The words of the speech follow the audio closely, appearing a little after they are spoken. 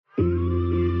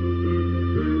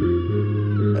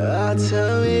Now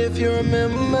tell me if you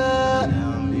remember.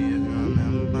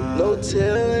 No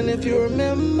telling if you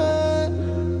remember.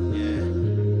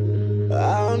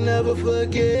 I'll never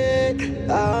forget.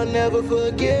 I'll never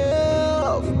forgive.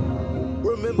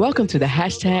 Welcome to the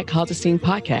hashtag Cause a Scene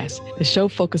podcast. The show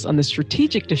focuses on the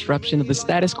strategic disruption of the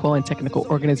status quo in technical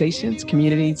organizations,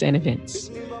 communities, and events.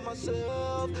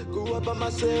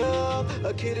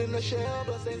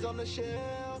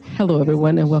 Hello,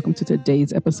 everyone, and welcome to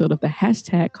today's episode of the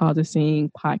hashtag Cause a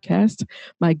Scene podcast.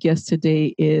 My guest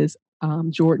today is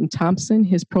Jordan Thompson.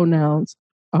 His pronouns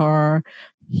are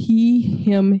he,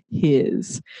 him,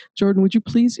 his. Jordan, would you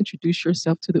please introduce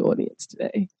yourself to the audience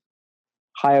today?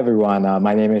 Hi, everyone.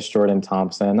 My name is Jordan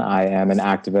Thompson. I am an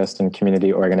activist and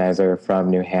community organizer from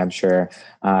New Hampshire,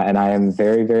 and I am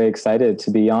very, very excited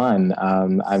to be on.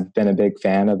 I've been a big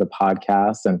fan of the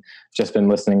podcast and just been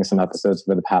listening to some episodes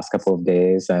for the past couple of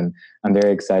days, and I'm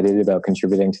very excited about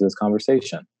contributing to this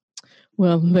conversation.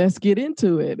 Well, let's get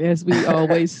into it. As we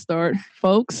always start,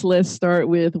 folks, let's start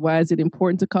with why is it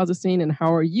important to cause a scene, and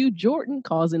how are you, Jordan,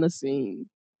 causing a scene?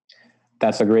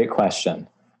 That's a great question.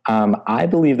 I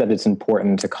believe that it's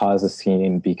important to cause a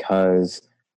scene because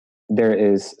there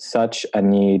is such a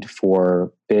need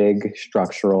for big,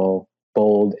 structural,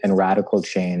 bold, and radical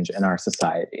change in our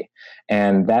society.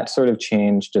 And that sort of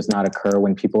change does not occur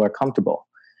when people are comfortable.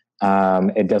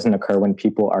 It doesn't occur when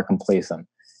people are complacent.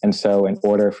 And so in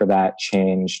order for that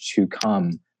change to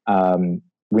come,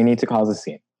 we need to cause a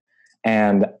scene.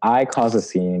 And I cause a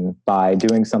scene by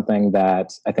doing something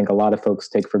that I think a lot of folks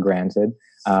take for granted.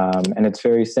 And it's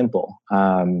very simple.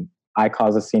 I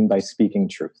cause a scene by speaking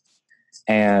truth.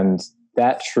 And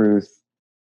that truth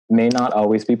may not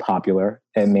always be popular.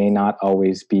 It may not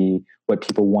always be what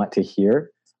people want to hear.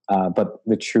 But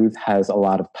the truth has a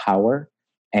lot of power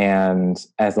and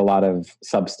has a lot of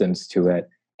substance to it.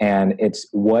 And it's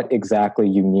what exactly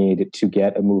you need to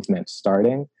get a movement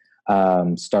started.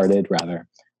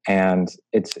 And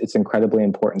it's incredibly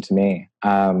important to me.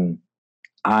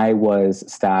 I was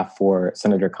staff for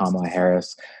Senator Kamala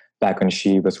Harris back when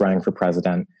she was running for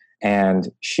president,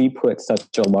 and she put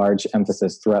such a large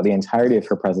emphasis throughout the entirety of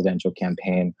her presidential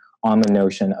campaign on the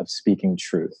notion of speaking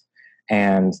truth.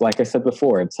 And like I said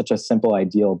before, it's such a simple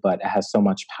ideal, but it has so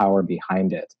much power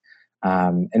behind it.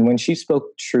 And when she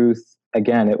spoke truth,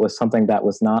 again, it was something that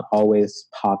was not always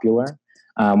popular.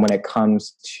 When it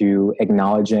comes to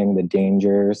acknowledging the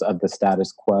dangers of the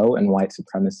status quo and white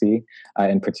supremacy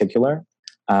in particular.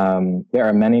 There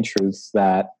are many truths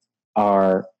that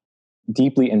are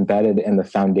deeply embedded in the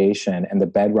foundation and the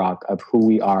bedrock of who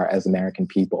we are as American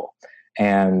people.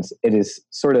 And it is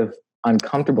sort of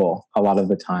uncomfortable a lot of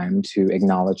the time to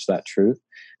acknowledge that truth.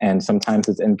 And sometimes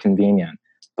it's inconvenient.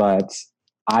 But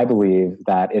I believe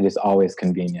that it is always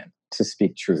convenient to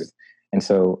speak truth. And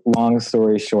so, long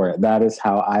story short, that is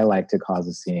how I like to cause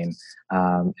a scene.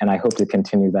 And I hope to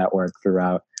continue that work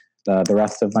throughout the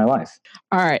rest of my life.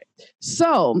 All right.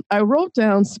 So I wrote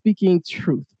down speaking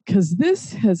truth because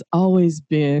this has always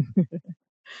been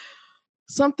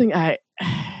something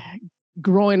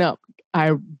growing up,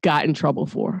 I got in trouble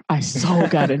for. I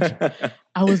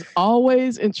was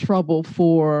always in trouble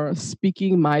for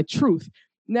speaking my truth.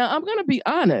 Now, I'm going to be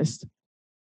honest.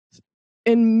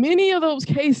 In many of those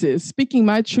cases, speaking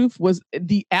my truth was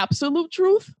the absolute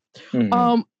truth.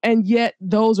 Mm-hmm. And yet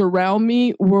those around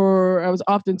me I was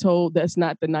often told that's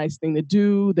not the nice thing to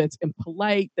do, that's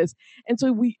impolite. And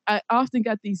so I often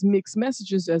got these mixed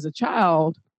messages as a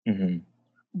child. Mm-hmm.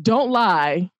 Don't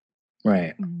lie.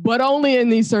 Right. But only in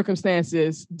these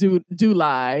circumstances do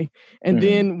lie. And mm-hmm.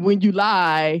 then when you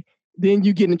lie, then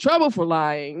you get in trouble for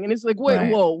lying. And it's like, wait,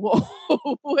 right. whoa,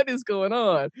 what is going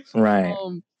on? Right.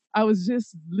 I was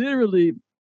just literally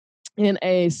in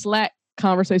a Slack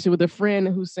conversation with a friend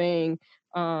who's saying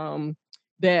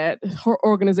that her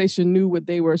organization knew what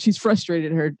they were. She's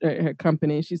frustrated her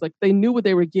company. She's like, they knew what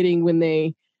they were getting when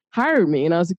they hired me.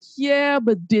 And I was like, yeah,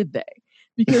 but did they?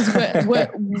 Because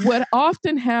what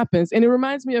often happens, and it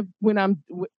reminds me of when I'm,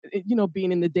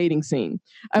 being in the dating scene.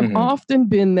 I've mm-hmm. often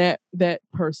been that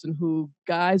person who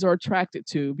guys are attracted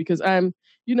to because I'm,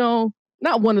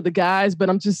 not one of the guys,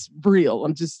 but I'm just real.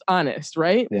 I'm just honest,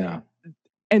 right? Yeah.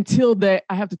 Until that,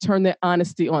 I have to turn that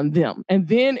honesty on them. And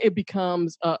then it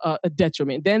becomes a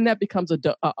detriment. Then that becomes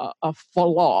a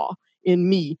flaw in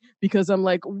me because I'm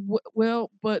like, well,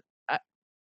 but I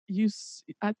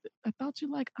thought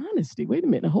you like honesty. Wait a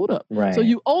minute, hold up. Right. So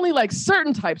you only like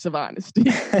certain types of honesty,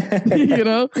 And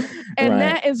right.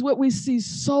 That is what we see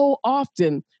so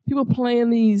often. People playing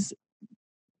these.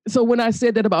 So when I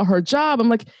said that about her job, I'm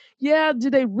like, yeah,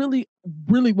 did they really,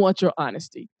 really want your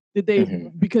honesty? Did they, mm-hmm.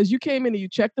 because you came in and you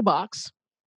checked the box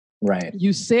Right.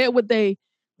 You said what they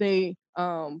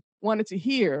wanted to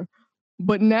hear,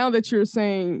 but now that you're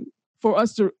saying for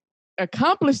us to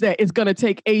accomplish that, it's going to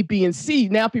take A, B, and C.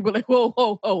 Now people are like,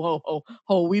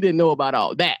 whoa, we didn't know about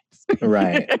all that.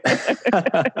 Right.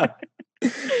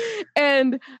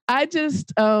 And I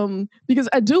just, because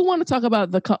I do want to talk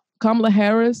about the Kamala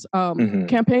Harris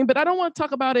campaign, but I don't want to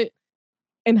talk about it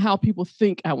and how people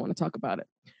think I want to talk about it.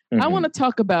 I want to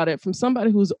talk about it from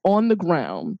somebody who's on the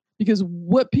ground, because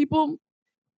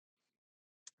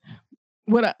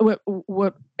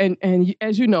and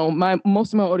as you know,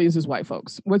 most of my audience is white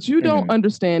folks. What you don't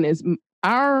understand is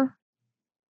our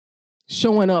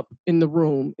showing up in the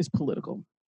room is political.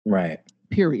 Right.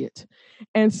 Period.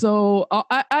 And so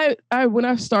I when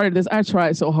I started this, I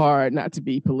tried so hard not to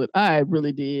be political. I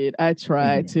really did. I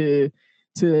tried to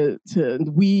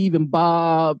weave and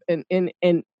bob,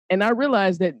 and I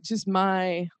realized that just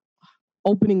my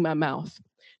opening my mouth,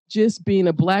 just being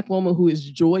a Black woman who is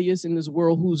joyous in this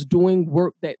world, who's doing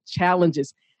work that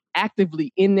challenges,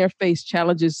 actively in their face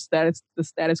challenges the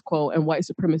status quo and white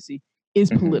supremacy, is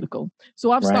political.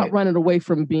 So I've stopped running away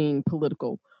from being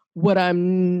political. So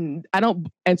I'm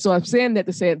saying that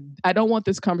to say, I don't want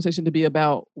this conversation to be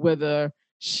about whether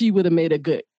she would have made a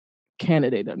good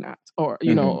candidate or not, or,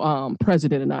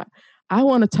 president or not. I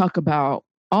want to talk about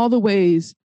all the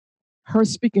ways her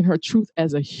speaking her truth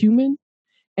as a human,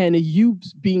 and you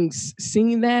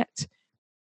seeing that.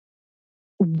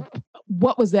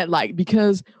 What was that like?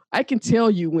 Because I can tell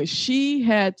you, when she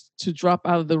had to drop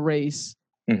out of the race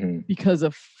because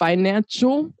of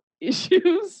financial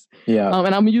issues,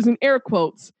 and I'm using air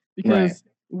quotes because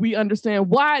we understand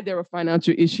why there were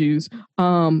financial issues,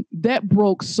 that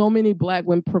broke so many Black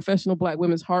women, professional Black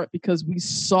women's heart, because we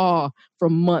saw for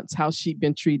months how she'd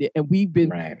been treated, and we've been,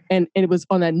 and it was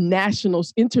on a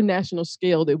international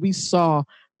scale that we saw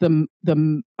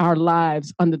our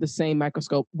lives under the same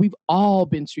microscope. We've all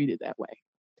been treated that way.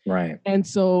 Right. And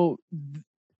so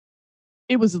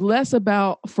it was less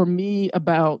about, for me,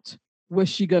 about was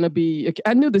she going to be,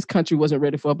 I knew this country wasn't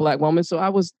ready for a Black woman. So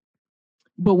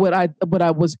but what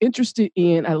I was interested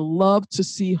in, I love to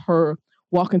see her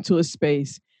walk into a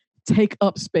space, take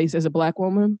up space as a Black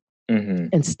woman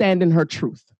and stand in her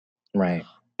truth. Right.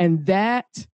 And that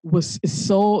was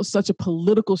such a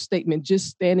political statement, just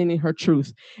standing in her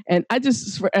truth. And I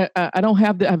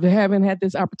haven't had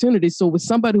this opportunity. So with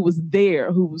somebody who was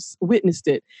there, who's witnessed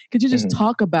it, could you just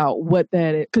talk about what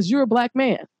that is? Because you're a Black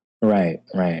man. Right.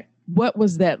 What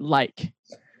was that like?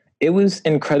 It was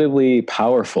incredibly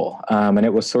powerful. And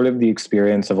it was sort of the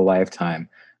experience of a lifetime.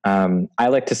 I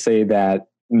like to say that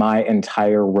my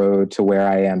entire road to where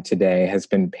I am today has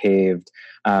been paved,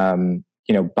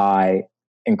 by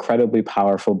incredibly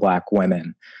powerful Black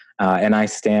women. And I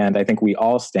think we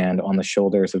all stand on the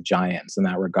shoulders of giants in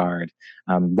that regard.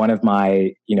 One of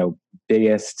my,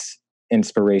 biggest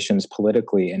inspirations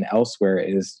politically and elsewhere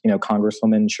is,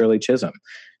 Congresswoman Shirley Chisholm.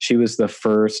 She was the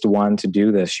first one to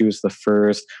do this. She was the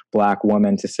first Black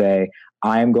woman to say,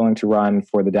 I am going to run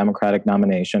for the Democratic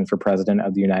nomination for President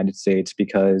of the United States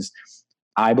because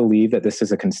I believe that this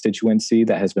is a constituency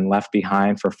that has been left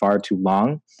behind for far too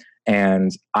long.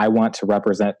 And I want to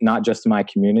represent not just my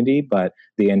community, but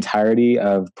the entirety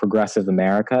of progressive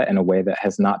America in a way that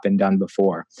has not been done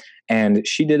before. And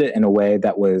she did it in a way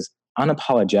that was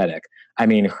unapologetic. I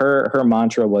mean, her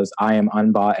mantra was, I am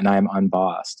unbought and I am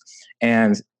unbossed.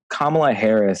 And Kamala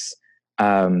Harris,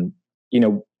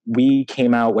 we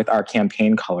came out with our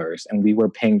campaign colors and we were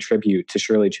paying tribute to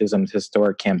Shirley Chisholm's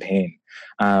historic campaign.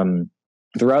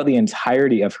 Throughout the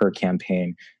entirety of her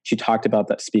campaign, she talked about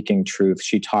that speaking truth.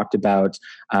 She talked about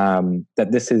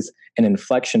that this is an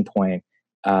inflection point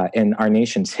in our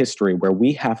nation's history where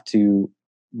we have to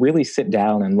really sit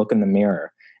down and look in the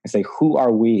mirror and say, who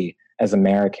are we as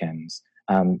Americans?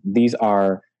 These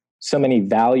are so many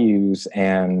values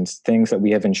and things that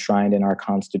we have enshrined in our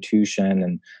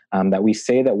Constitution and that we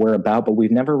say that we're about, but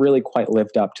we've never really quite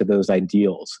lived up to those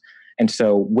ideals. And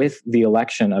so with the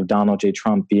election of Donald J.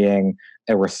 Trump being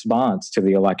a response to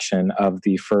the election of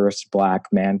the first Black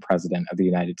man president of the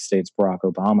United States, Barack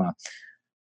Obama,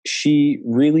 she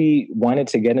really wanted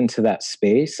to get into that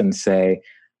space and say,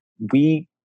 we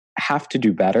have to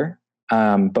do better,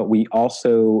 but we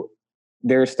also,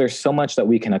 there's so much that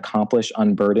we can accomplish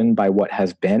unburdened by what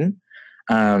has been.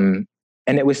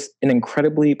 And it was an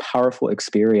incredibly powerful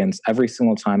experience every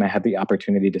single time I had the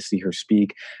opportunity to see her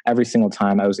speak. Every single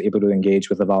time I was able to engage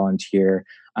with a volunteer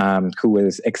who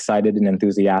was excited and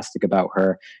enthusiastic about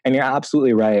her. And you're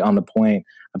absolutely right on the point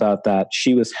about that.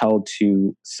 She was held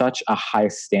to such a high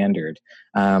standard,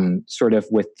 sort of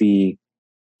with the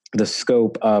the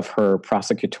scope of her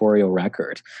prosecutorial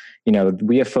record. You know,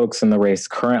 we have folks in the race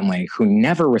currently who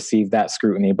never received that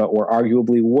scrutiny, but were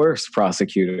arguably worse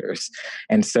prosecutors.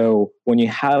 And so when you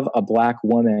have a Black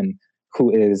woman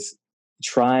who is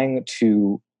trying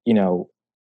to, you know,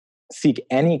 seek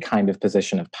any kind of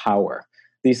position of power,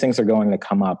 these things are going to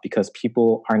come up because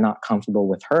people are not comfortable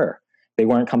with her. They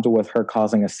weren't comfortable with her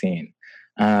causing a scene.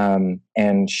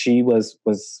 And she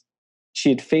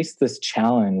had faced this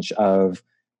challenge of,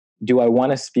 do I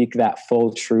want to speak that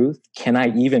full truth? Can I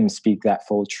even speak that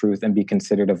full truth and be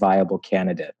considered a viable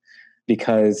candidate?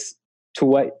 Because to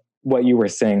what you were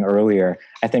saying earlier,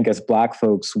 I think as Black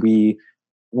folks, we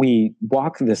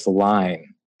walk this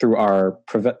line through our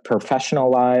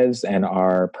professional lives and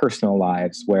our personal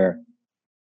lives where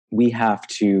we have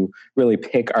to really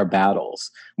pick our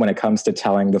battles when it comes to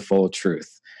telling the full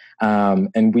truth.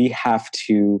 And we have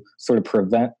to sort of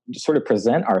present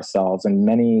ourselves in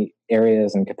many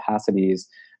areas and capacities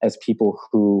as people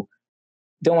who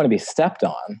don't want to be stepped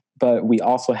on, but we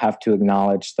also have to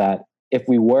acknowledge that if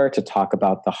we were to talk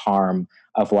about the harm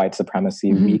of white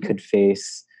supremacy, we could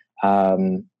face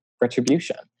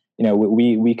retribution. You know,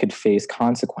 we could face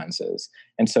consequences.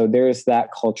 And so there's that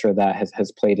culture that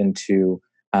has played into,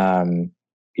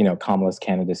 you know, Kamala's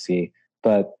candidacy.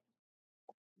 But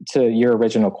to your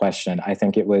original question, I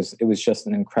think it was just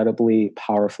an incredibly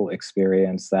powerful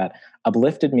experience that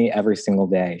uplifted me every single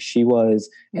day. She was,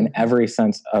 in every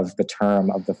sense of the term,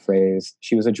 of the phrase,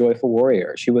 she was a joyful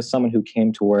warrior. She was someone who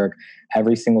came to work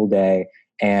every single day,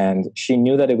 and she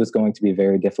knew that it was going to be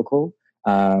very difficult.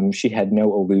 She had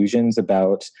no illusions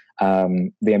about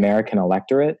the American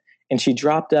electorate, and she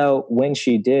dropped out when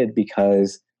she did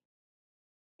because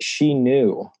she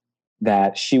knew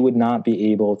that she would not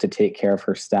be able to take care of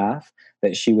her staff,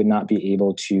 that she would not be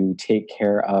able to take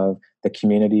care of the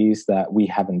communities that we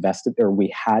had invested in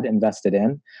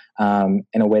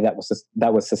a way that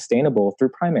was sustainable through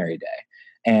primary day.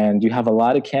 And you have a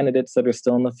lot of candidates that are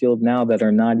still in the field now that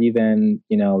are not even,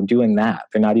 you know, doing that.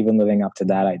 They're not even living up to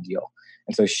that ideal.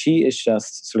 And so she is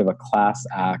just sort of a class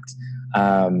act.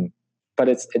 But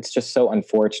it's just so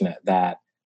unfortunate that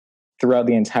throughout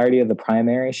the entirety of the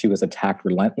primary, she was attacked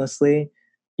relentlessly.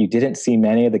 You didn't see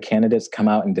many of the candidates come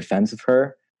out in defense of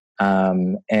her.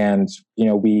 And, you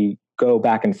know, we go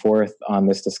back and forth on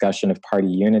this discussion of party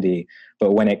unity.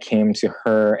 But when it came to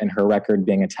her and her record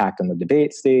being attacked on the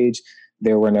debate stage,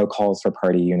 there were no calls for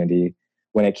party unity.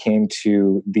 When it came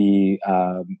to the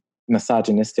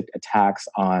misogynistic attacks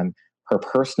on her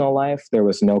personal life, there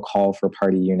was no call for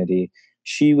party unity.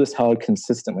 She was held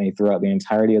consistently throughout the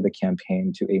entirety of the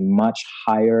campaign to a much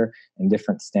higher and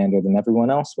different standard than everyone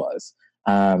else was.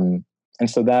 And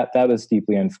so that was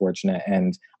deeply unfortunate.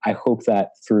 And I hope that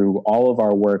through all of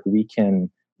our work, we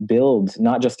can build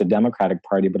not just a Democratic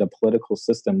Party, but a political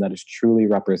system that is truly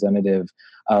representative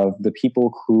of the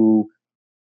people who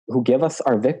give us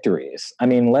our victories. I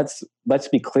mean, let's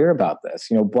be clear about this.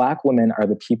 You know, Black women are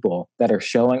the people that are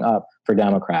showing up for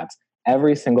Democrats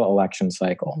every single election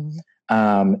cycle.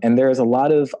 And there is a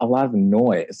lot of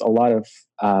noise, a lot of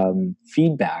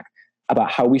feedback about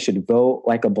how we should vote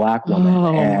like a Black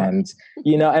woman. And,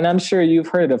 you know, and I'm sure you've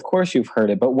heard it. Of course you've heard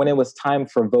it. But when it was time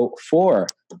for vote for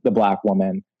the Black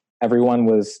woman, everyone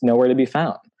was nowhere to be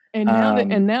found. And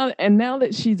now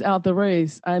that she's out the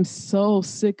race, I'm so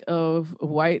sick of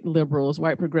white liberals,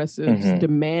 white progressives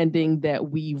demanding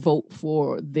that we vote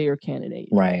for their candidate.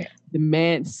 Right.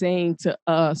 Saying to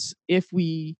us, I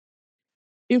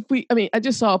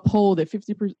just saw a poll that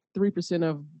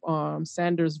 53% of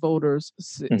Sanders voters,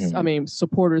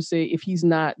 supporters say if he's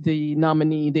not the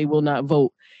nominee, they will not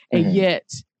vote. And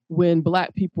yet, when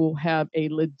Black people have a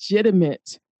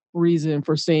legitimate reason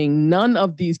for saying none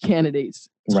of these candidates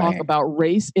talk about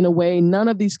race in a way, none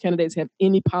of these candidates have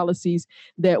any policies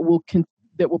that will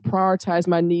prioritize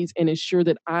my needs and ensure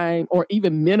that or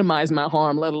even minimize my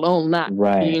harm, let alone not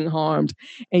being harmed.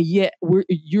 And yet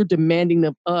you're demanding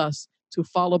of us to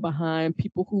follow behind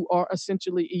people who are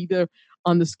essentially either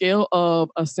on the scale of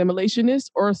assimilationist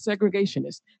or a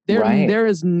segregationist. There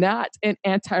is not an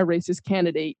anti-racist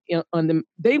candidate on them.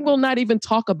 They will not even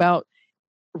talk about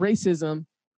racism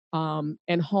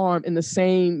and harm in the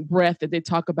same breath that they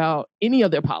talk about any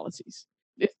of their policies.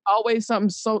 It's always something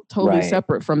so totally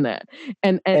separate from that.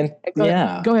 And go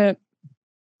ahead.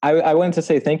 I wanted to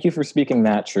say thank you for speaking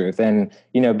that truth. And,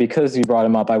 you know, because you brought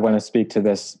him up, I want to speak to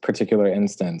this particular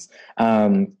instance.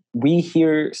 We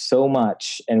hear so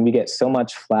much and we get so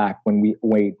much flack when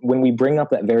we bring up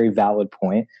that very valid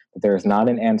point that there is not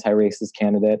an anti-racist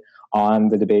candidate on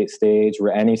the debate stage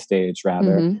or any stage,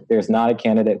 rather. There's not a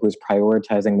candidate who's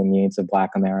prioritizing the needs of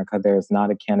Black America. There's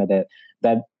not a candidate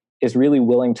that is really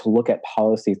willing to look at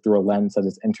policy through a lens that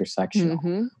is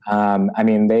intersectional. I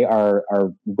mean, they are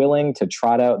willing to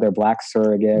trot out their Black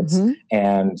surrogates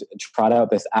and trot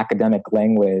out this academic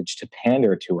language to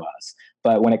pander to us.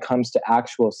 But when it comes to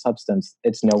actual substance,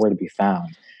 it's nowhere to be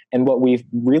found. And what we've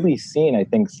really seen, I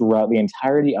think, throughout the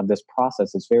entirety of this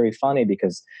process, it's very funny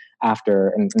because after,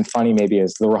 and funny maybe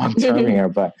is the wrong term here,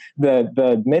 but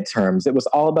the midterms, it was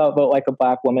all about vote like a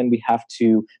Black woman. We have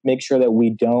to make sure that we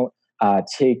don't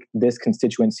take this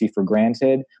constituency for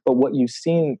granted. But what you've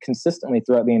seen consistently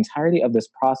throughout the entirety of this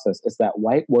process is that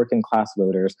white working class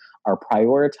voters are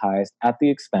prioritized at the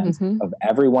expense of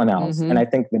everyone else. And I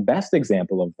think the best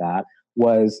example of that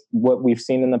was what we've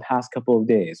seen in the past couple of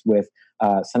days with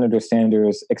Senator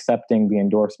Sanders accepting the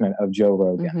endorsement of Joe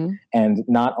Rogan. And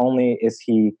not only is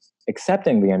he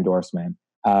accepting the endorsement,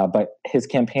 but his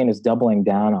campaign is doubling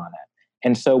down on it.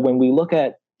 And so when we look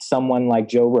at someone like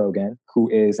Joe Rogan, who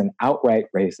is an outright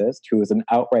racist, who is an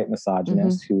outright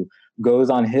misogynist, who goes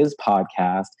on his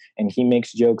podcast and he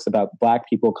makes jokes about Black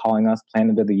people calling us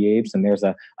Planet of the Apes, and there's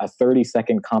a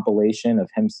 30-second compilation of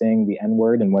him saying the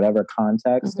N-word in whatever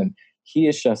context, and he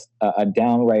is just a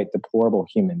downright deplorable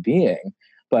human being.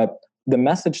 But the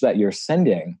message that you're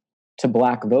sending to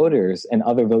Black voters and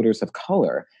other voters of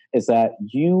color is that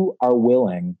you are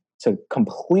willing to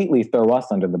completely throw us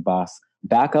under the bus,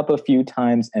 back up a few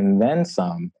times and then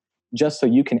some, just so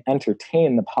you can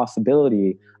entertain the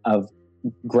possibility of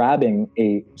grabbing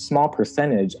a small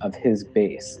percentage of his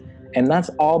base. And that's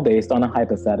all based on a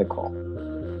hypothetical.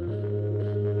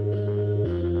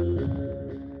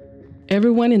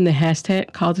 Everyone in the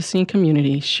hashtag Cause the Scene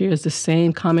community shares the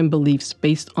same common beliefs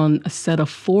based on a set of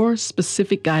 4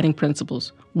 specific guiding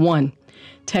principles. 1,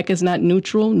 tech is not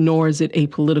neutral, nor is it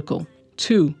apolitical.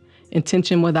 2,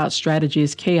 intention without strategy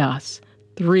is chaos.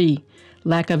 3,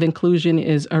 lack of inclusion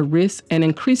is a risk and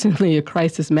increasingly a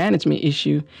crisis management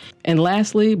issue. And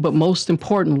lastly, but most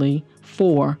importantly,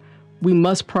 4, we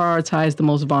must prioritize the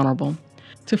most vulnerable.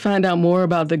 To find out more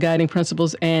about the guiding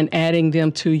principles and adding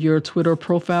them to your Twitter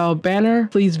profile banner,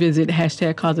 please visit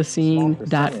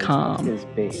 #CauseTheScene.com.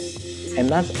 And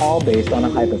that's all based on a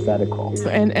hypothetical.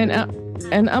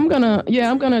 And I'm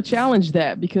gonna challenge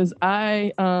that because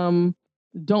I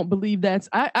don't believe that's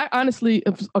I honestly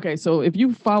so if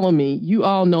you follow me, you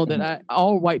all know that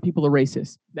all white people are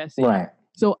racist. That's it. Right.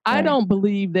 So I don't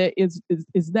believe that is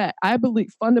that. I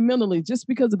believe fundamentally, just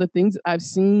because of the things that I've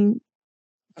seen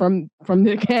from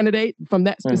the candidate, from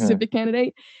that specific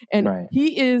candidate, and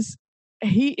he is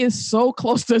so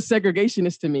close to a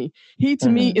segregationist to me. He to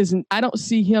me isn't. I don't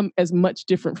see him as much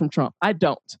different from Trump. I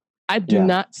do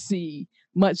not see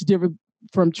much different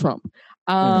from Trump.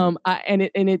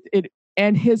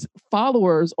 And his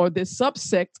followers, or this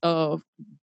subsect of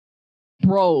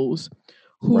bros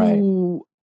who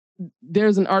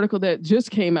there's an article that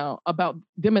just came out about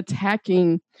them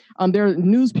attacking their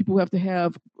news people who have to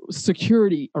have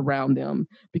security around them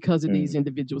because of these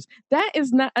individuals. That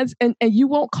is not, and you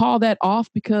won't call that off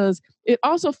because it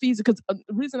also feeds, because the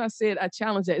reason I said I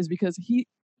challenge that is because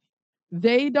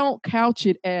they don't couch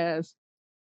it as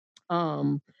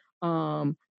I'm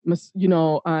this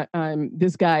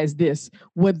guy is this.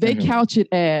 What they couch it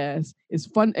as is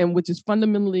fun, and which is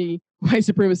fundamentally white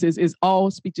supremacist, is all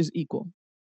speech is equal.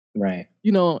 Right.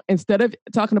 Instead of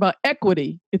talking about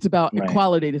equity, it's about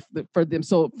equality for them.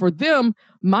 So for them,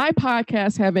 my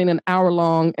podcast having an hour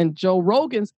long and Joe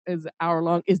Rogan's is an hour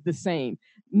long is the same.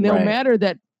 No matter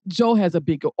that Joe has a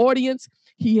bigger audience.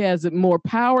 He has more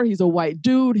power. He's a white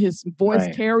dude. His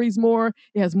voice carries more.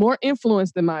 He has more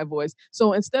influence than my voice.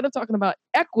 So instead of talking about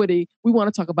equity, we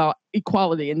want to talk about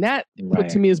equality. And that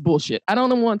to me is bullshit. I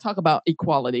don't want to talk about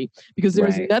equality because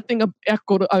there's nothing of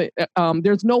equal.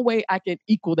 There's no way I can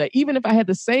equal that. Even if I had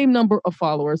the same number of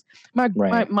followers,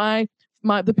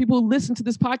 the people who listen to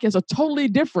this podcast are totally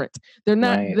different. They're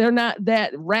not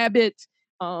that rabid,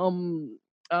 kind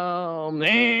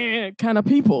of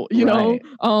people, you know.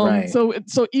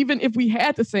 So even if we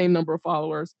had the same number of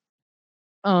followers,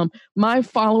 my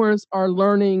followers are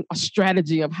learning a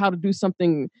strategy of how to do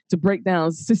something to break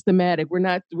down systematic. We're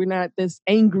not this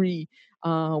angry.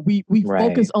 We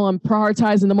focus on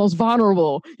prioritizing the most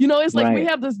vulnerable. It's like we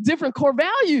have this different core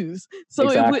values. So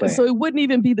it wouldn't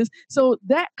even be this. So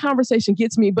that conversation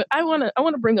gets me. But I want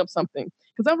to bring up something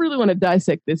because I really want to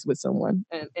dissect this with someone.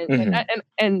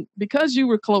 And because you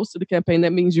were close to the campaign,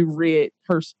 that means you read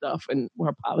her stuff and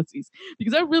her policies.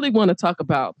 Because I really want to talk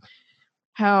about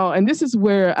how, and this is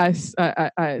where I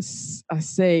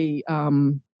say.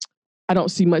 I don't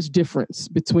see much difference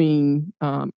between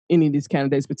any of these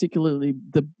candidates, particularly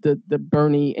the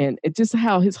Bernie, and it's just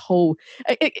how his whole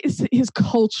his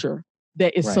culture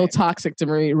that is so toxic to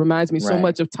me. It reminds me so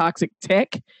much of toxic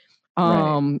tech.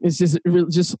 It's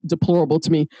just deplorable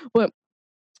to me. But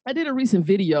I did a recent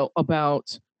video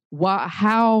about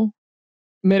how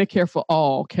Medicare for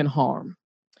All can harm.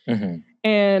 Mm-hmm.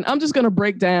 And I'm just going to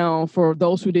break down for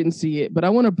those who didn't see it, but I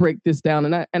want to break this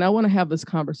down and I want to have this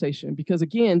conversation because,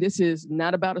 again, this is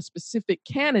not about a specific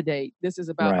candidate. This is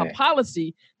about a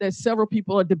policy that several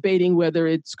people are debating whether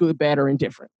it's good, bad, or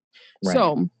indifferent. Right.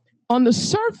 So on the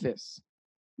surface,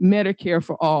 Medicare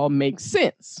for All makes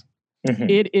sense. Mm-hmm.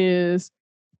 It is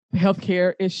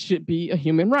healthcare. It should be a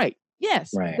human right.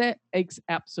 Yes, that makes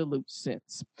absolute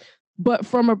sense.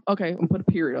 But I'm going to put a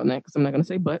period on that because I'm not going to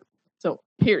say but. So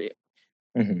period.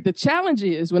 Mm-hmm. The challenge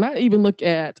is when I even look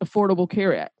at Affordable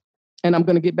Care Act, and I'm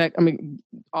going to get back. I mean,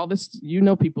 all this,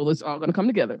 people, it's all going to come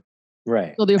together.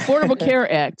 Right. So the Affordable Care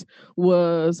Act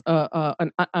was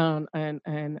an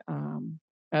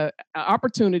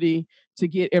opportunity to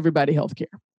get everybody health care.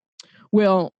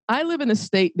 Well, I live in a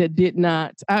state that did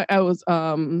not. I was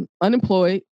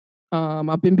unemployed.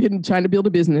 I've been trying to build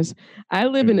a business. I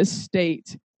live in a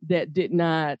state that did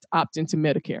not opt into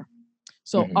Medicare.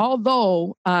 So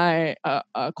although I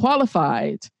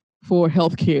qualified for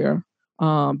health care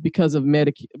because of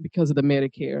the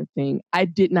Medicare thing, I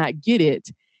did not get it.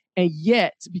 And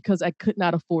yet, because I could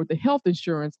not afford the health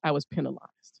insurance, I was penalized.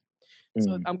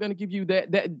 So I'm going to give you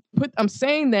I'm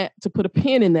saying that to put a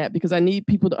pin in that because I need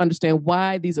people to understand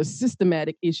why these are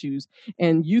systematic issues.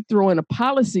 And you throw in a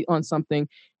policy on something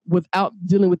without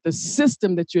dealing with the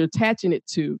system that you're attaching it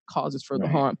to causes further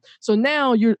harm. So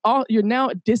now you're now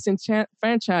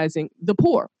disenfranchising the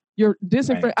poor. You're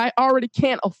I already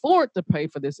can't afford to pay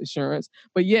for this insurance,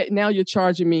 but yet now you're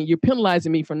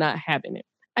penalizing me for not having it.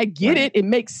 I get it. It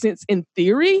makes sense in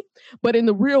theory, but in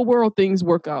the real world, things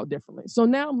work out differently. So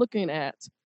now I'm looking at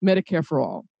Medicare for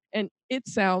All, and it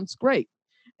sounds great.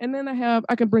 And then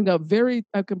I can bring up 3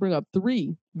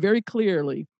 very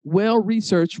clearly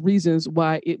well-researched reasons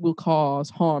why it will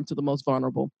cause harm to the most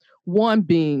vulnerable. One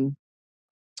being,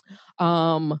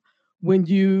 when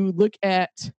you look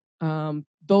at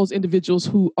those individuals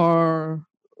who are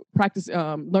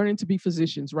learning to be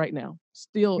physicians right now,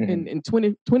 still in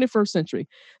 21st century,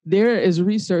 there is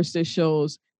research that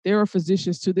shows there are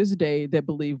physicians to this day that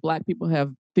believe Black people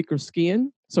have thicker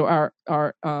skin. So our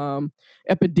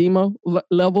epidema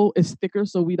level is thicker.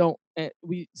 So we don't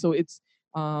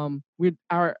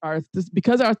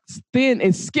because our skin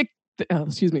is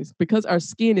because our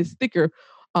skin is thicker.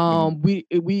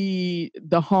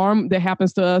 The harm that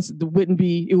happens to us it would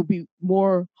be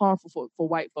more harmful for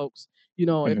white folks,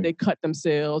 if they cut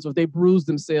themselves or if they bruise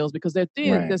themselves because they're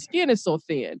thin, their skin is so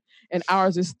thin and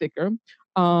ours is thicker,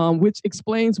 which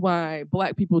explains why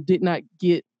Black people did not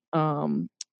get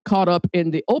caught up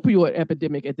in the opioid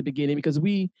epidemic at the beginning because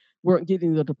we weren't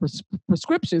getting the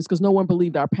prescriptions because no one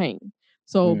believed our pain.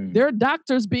 So there are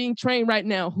doctors being trained right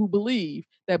now who believe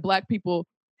that Black people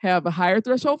have a higher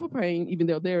threshold for pain, even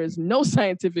though there is no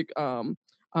scientific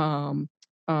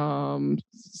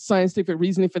scientific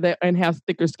reasoning for that, and have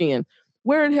thicker skin.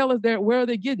 Where in hell where are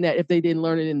they getting that if they didn't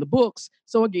learn it in the books?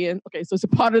 So again, so it's a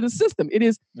part of the system. It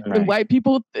is when white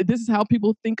people, this is how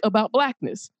people think about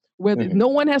Blackness. Whether no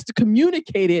one has to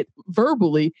communicate it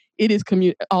verbally, it is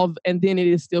and then it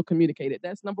is still communicated.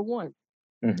 That's number one.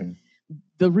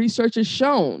 The research has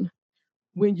shown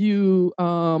when you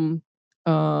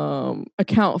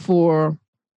account for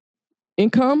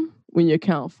income, when you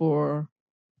account for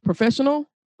professional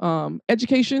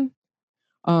education,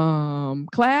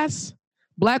 class,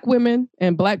 Black women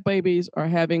and Black babies are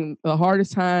having the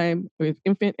hardest time with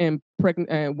infant and pregnant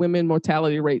and women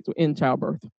mortality rates in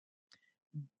childbirth.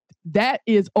 That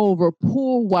is over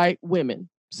poor white women.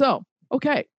 So,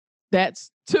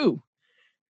 that's 2.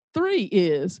 3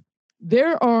 is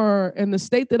there are, in the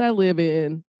state that I live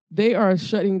in, they are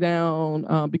shutting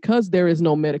down because there is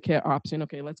no Medicare option.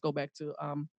 Okay, let's go back to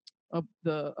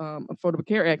the Affordable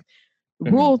Care Act.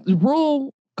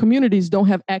 Rural communities don't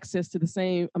have access to the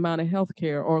same amount of health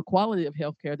care or quality of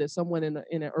health care that someone in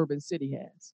an urban city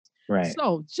has. Right.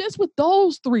 So just with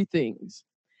those 3 things,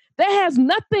 that has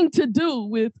nothing to do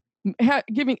with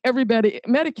giving everybody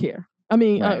Medicare.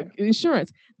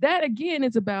 Insurance. That again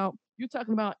is about, you're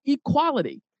talking about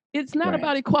equality. It's not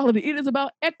about equality. It is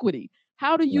about equity.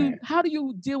 How do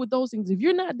you deal with those things? If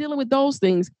you're not dealing with those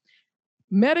things,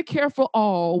 Medicare for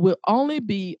All will only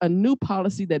be a new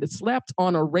policy that is slapped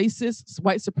on a racist,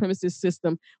 white supremacist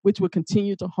system, which will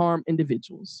continue to harm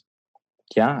individuals.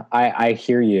 Yeah, I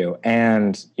hear you.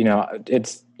 And,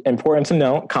 it's important to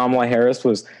note Kamala Harris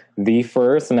was the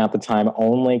first and at the time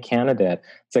only candidate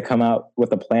to come out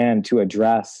with a plan to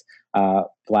address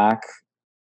Black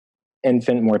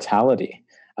infant mortality,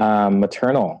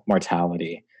 maternal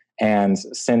mortality. And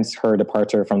since her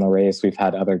departure from the race, we've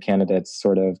had other candidates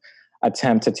sort of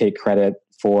attempt to take credit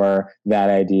for that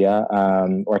idea,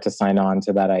 or to sign on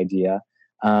to that idea.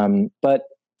 But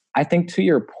I think, to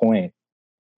your point,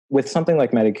 with something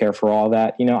like Medicare for All,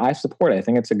 that, I support it. I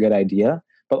think it's a good idea,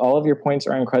 but all of your points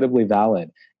are incredibly valid.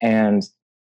 And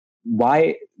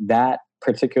why the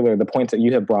points that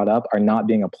you have brought up are not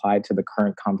being applied to the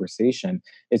current conversation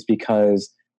is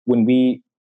because when we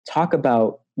talk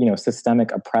about,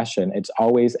 systemic oppression, it's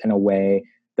always in a way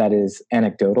that is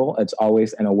anecdotal. It's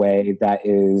always in a way that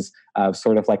is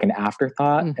sort of like an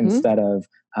afterthought, instead of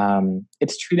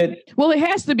it's treated. Well, it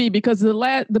has to be, because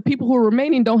the people who are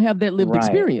remaining don't have that lived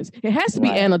experience. It has to be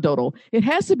anecdotal. It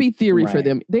has to be theory for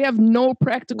them. They have no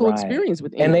practical experience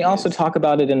with it. And they also talk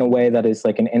about it in a way that is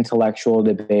like an intellectual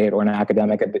debate or an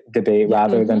academic debate,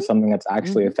 rather than something that's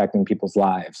actually affecting people's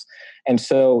lives. And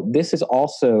so this is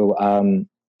also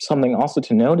something also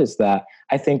to note, is that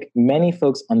I think many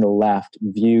folks on the left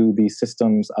view these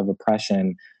systems of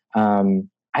oppression.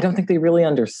 I don't think they really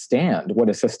understand what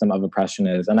a system of oppression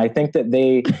is. And I think that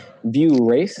they view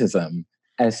racism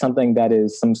as something that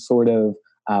is some sort of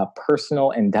personal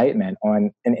indictment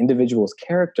on an individual's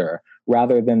character,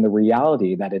 rather than the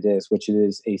reality that it is, which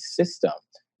is a system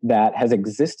that has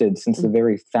existed since the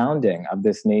very founding of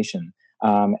this nation.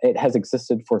 It has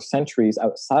existed for centuries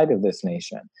outside of this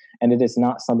nation. And it is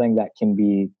not something that can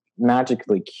be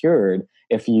magically cured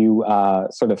if you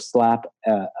sort of slap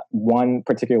one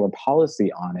particular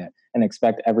policy on it and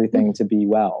expect everything to be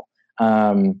well.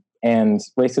 And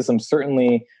racism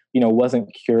certainly,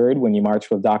 wasn't cured when you marched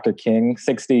with Dr. King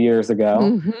 60 years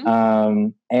ago.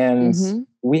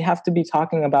 We have to be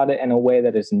talking about it in a way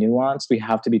that is nuanced. We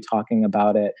have to be talking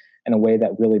about it in a way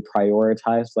that really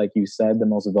prioritized, like you said, the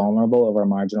most vulnerable of our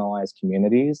marginalized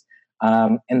communities.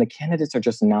 And the candidates are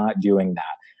just not doing that.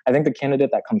 I think the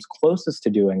candidate that comes closest to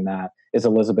doing that is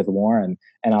Elizabeth Warren.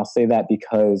 And I'll say that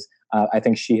because I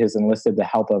think she has enlisted the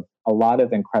help of a lot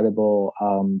of incredible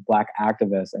Black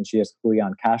activists. And she has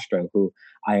Julian Castro, who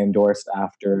I endorsed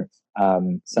after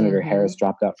Senator Harris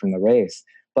dropped out from the race.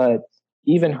 But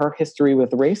even her history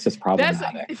with race is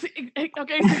problematic. So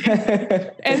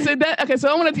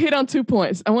I want to hit on 2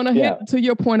 points. I want to hit to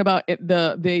your point about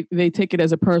they take it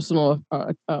as a personal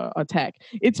attack.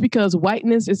 It's because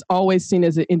whiteness is always seen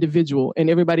as an individual and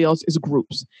everybody else is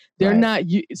groups. They're not,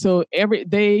 so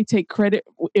they take credit.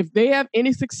 If they have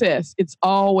any success, it's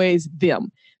always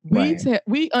them.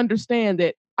 We understand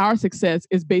that our success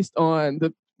is based on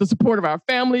the support of our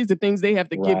families, the things they have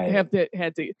to give, had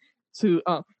to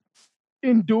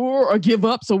endure or give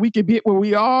up so we could get where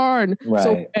we are. And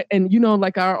so, and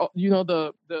like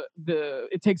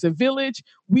it takes a village.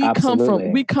 We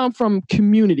come from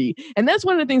community. And that's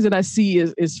one of the things that I see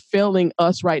is failing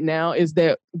us right now, is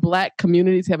that Black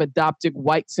communities have adopted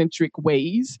white centric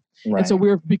ways. And so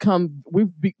we're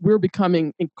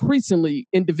becoming increasingly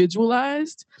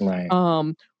individualized.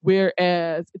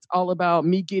 Whereas it's all about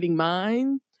me getting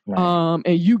mine. And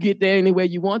you get there any way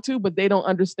you want to, but they don't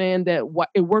understand that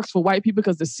it works for white people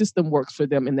because the system works for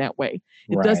them in that way.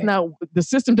 The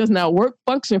system does not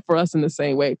function for us in the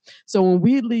same way. So when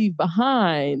we leave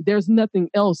behind, there's nothing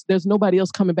else. There's nobody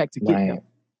else coming back to get them.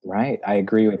 Right. I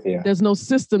agree with you. There's no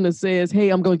system that says, hey,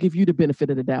 I'm going to give you the benefit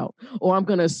of the doubt, or I'm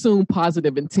going to assume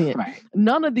positive intent.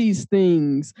 None of these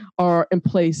things are in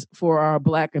place for our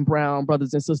Black and brown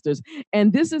brothers and sisters.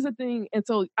 And this is a thing. And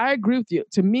so I agree with you.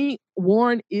 To me,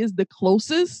 Warren is the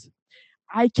closest.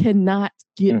 I cannot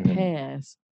get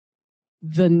past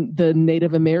the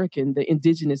Native American, the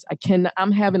indigenous.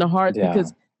 I'm having a hard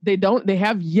because they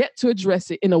have yet to address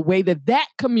it in a way that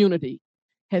community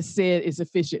has said is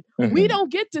efficient. We don't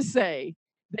get to say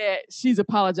that she's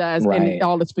apologized and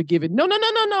all is forgiven. No.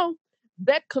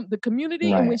 The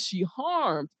community in which she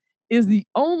harmed is the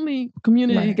only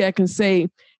community that can say,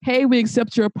 hey, we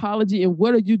accept your apology, and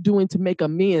what are you doing to make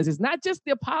amends? It's not just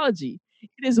the apology.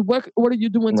 It is what are you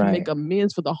doing to make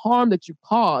amends for the harm that you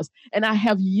caused? And I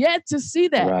have yet to see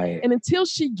that. And until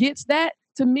she gets that,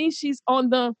 to me, she's on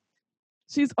the,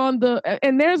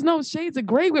 and there's no shades of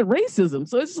gray with racism.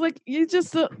 So it's like, it's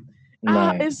just,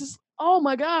 it's just, oh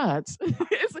my God.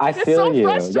 I feel you.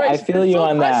 I feel you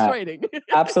on that.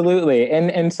 Absolutely.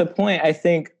 And to point, I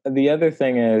think the other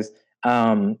thing is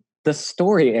the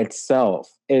story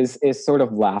itself is sort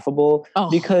of laughable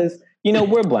because,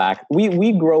 we're Black.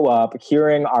 We grow up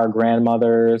hearing our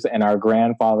grandmothers and our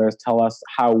grandfathers tell us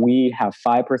how we have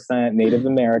 5% Native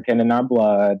American in our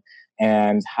blood,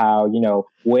 and how,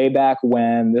 way back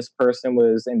when this person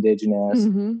was indigenous,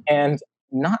 and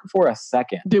not for a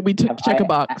second did we check a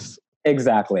box.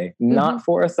 Exactly. Not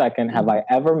for a second have I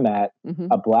ever met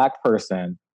a Black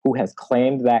person who has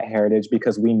claimed that heritage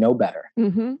because we know better.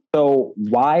 So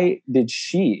why did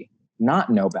she not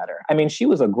know better? I mean, she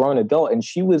was a grown adult and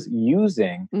she was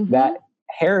using that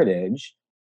heritage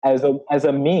as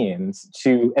a means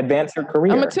to advance her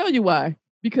career. I'm going to tell you why.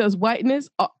 Because whiteness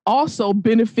also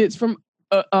benefits from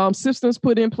systems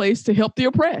put in place to help the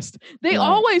oppressed. They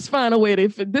always find a way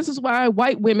to. This is why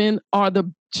white women are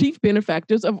the chief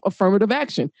benefactors of affirmative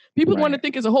action. People want to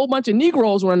think it's a whole bunch of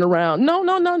Negroes running around.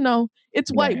 No.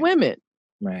 It's white women.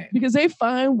 Right. Because they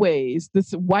find ways,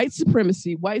 this white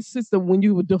supremacy, white system, when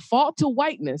you default to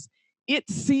whiteness, it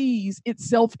sees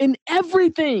itself in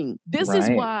everything. This is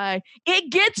why it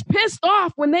gets pissed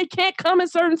off when they can't come in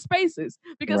certain spaces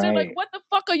because they're like, what the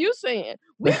fuck are you saying?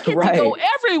 We get to go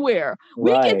everywhere.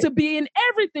 We get to be in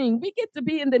everything. We get to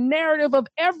be in the narrative of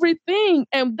everything.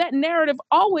 And that narrative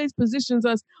always positions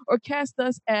us or casts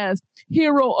us as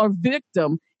hero or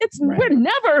victim. We're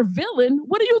never a villain.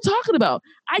 What are you talking about?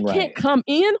 I can't come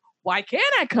in. Why can't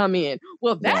I come in?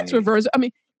 Well, that's reverse. I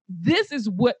mean, this is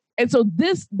what, and so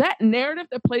that narrative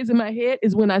that plays in my head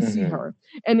is when I see her.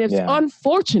 And it's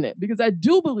unfortunate because I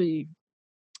do believe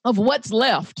of what's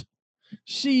left,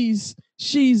 she's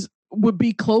would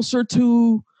be closer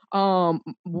to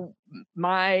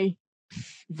my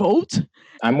vote.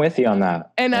 I'm with you on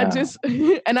that. And I just,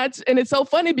 and it's so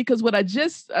funny because what I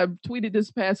tweeted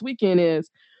this past weekend is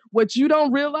what you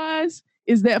don't realize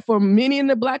is that for many in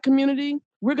the Black community,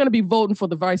 we're going to be voting for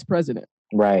the vice president.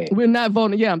 Right. We're not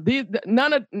voting. Yeah.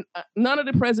 None of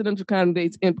the presidential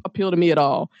candidates appeal to me at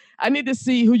all. I need to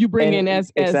see who you bring in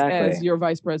as your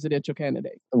vice presidential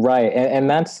candidate. Right. And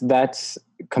that's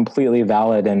completely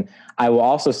valid. And I will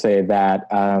also say that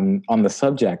on the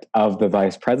subject of the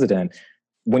vice president,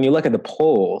 when you look at the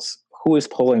polls, who is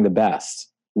polling the best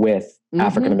with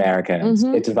African Americans?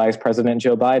 It's Vice President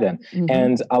Joe Biden.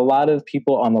 And a lot of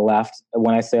people on the left,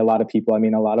 when I say a lot of people, I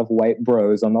mean a lot of white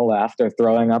bros on the left are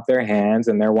throwing up their hands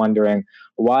and they're wondering,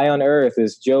 why on earth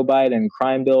is Joe Biden,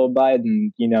 Crime Bill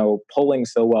Biden, polling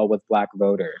so well with Black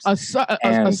voters? I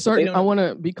want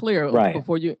to be clear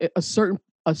before you,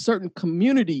 a certain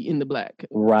community in the Black.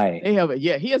 Right. They have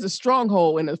he has a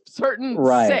stronghold in a certain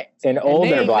sect. And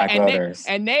older Black voters.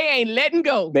 And they ain't letting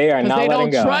go. They are not letting go.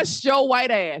 They don't trust your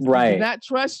white ass. Right. They do not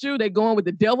trust you. They're going with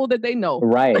the devil that they know.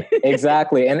 Right.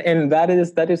 Exactly. And that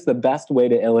is the best way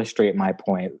to illustrate my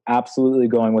point. Absolutely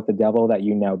going with the devil that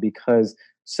you know, because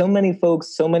so many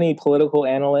folks, so many political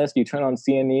analysts, you turn on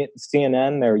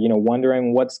CNN, they're,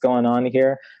 wondering what's going on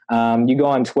here. You go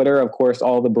on Twitter, of course,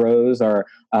 all the bros are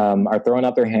throwing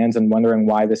up their hands and wondering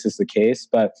why this is the case.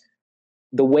 But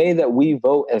the way that we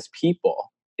vote as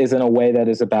people is in a way that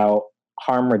is about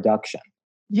harm reduction.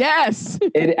 Yes.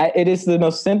 It is the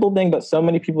most simple thing, but so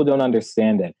many people don't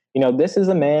understand it. This is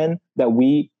a man that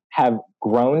we have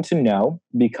grown to know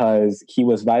because he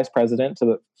was vice president to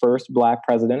the first Black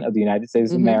president of the United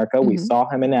States of America. We saw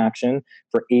him in action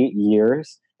for 8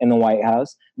 years in the White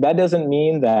House. That doesn't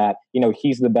mean that,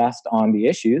 he's the best on the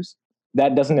issues.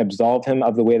 That doesn't absolve him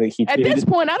of the way that he treated. At this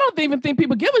point, I don't even think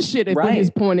people give a shit if his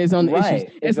point is on the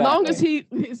issues. As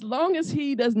long as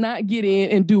he does not get in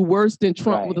and do worse than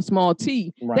Trump with a small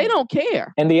T, they don't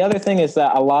care. And the other thing is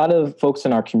that a lot of folks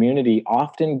in our community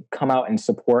often come out and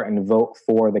support and vote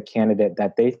for the candidate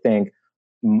that they think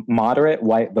moderate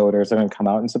white voters are going to come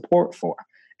out and support for.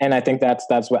 And I think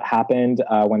that's what happened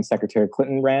when Secretary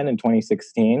Clinton ran in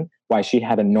 2016, why she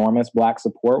had enormous Black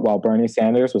support while Bernie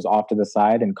Sanders was off to the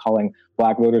side and calling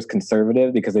Black voters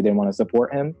conservative because they didn't want to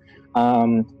support him.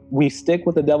 We stick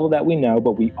with the devil that we know,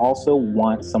 but we also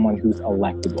want someone who's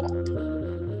electable.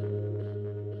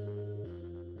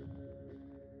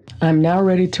 I'm now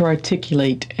ready to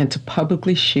articulate and to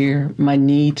publicly share my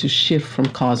need to shift from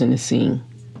causing a scene.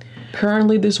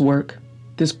 Currently, this work,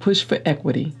 this push for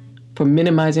equity, for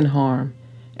minimizing harm,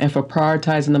 and for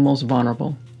prioritizing the most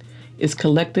vulnerable, is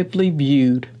collectively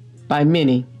viewed by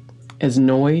many as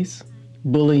noise,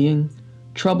 bullying,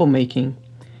 troublemaking,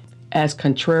 as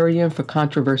contrarian for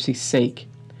controversy's sake,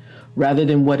 rather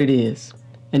than what it is,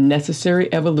 a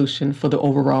necessary evolution for the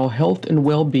overall health and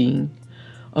well-being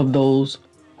of those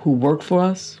who work for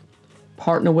us,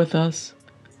 partner with us,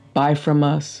 buy from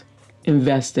us,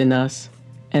 invest in us,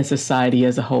 and society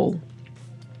as a whole.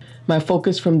 My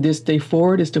focus from this day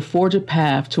forward is to forge a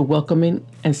path to welcoming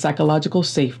and psychological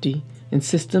safety in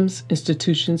systems,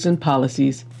 institutions, and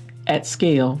policies at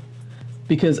scale,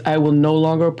 because I will no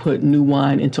longer put new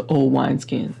wine into old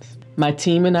wineskins. My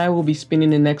team and I will be spending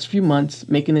the next few months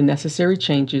making the necessary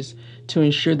changes to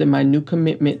ensure that my new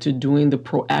commitment to doing the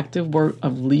proactive work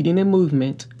of leading a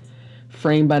movement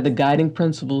framed by the guiding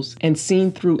principles and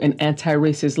seen through an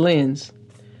anti-racist lens,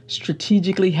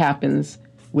 strategically happens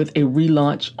with a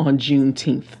relaunch on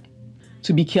Juneteenth.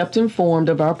 To be kept informed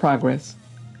of our progress,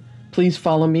 please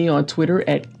follow me on Twitter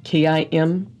at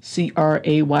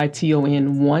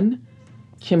KIMCRAYTON1,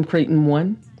 Kim Creighton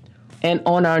 1, and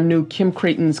on our new Kim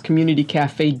Creighton's Community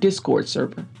Cafe Discord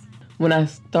server. When I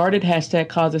started hashtag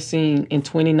Cause a Scene in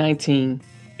 2019,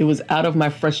 it was out of my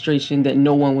frustration that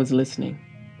no one was listening.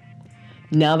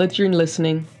 Now that you're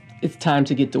listening, it's time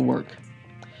to get to work.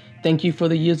 Thank you for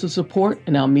the years of support,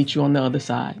 and I'll meet you on the other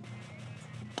side.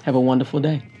 Have a wonderful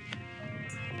day.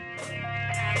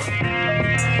 We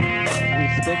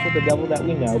stick with the devil that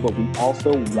we know, but we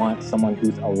also want someone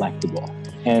who's electable.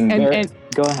 And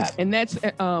go ahead. And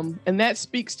that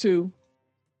speaks to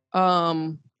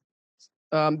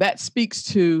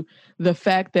the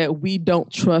fact that we don't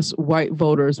trust white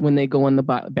voters when they go in the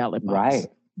ballot box. Right.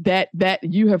 That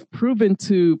you have proven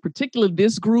to, particularly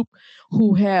this group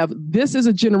this is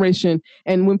a generation,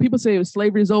 and when people say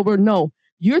slavery is over, no,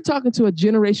 you're talking to a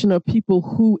generation of people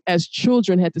who as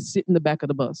children had to sit in the back of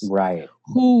the bus. Right.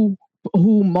 Who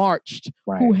marched,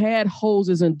 right. Who had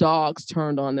hoses and dogs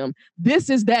turned on them. This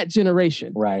is that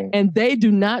generation. Right. And they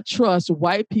do not trust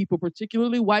white people,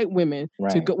 particularly white women,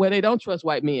 right. to go where they don't trust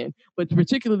white men, but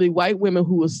particularly white women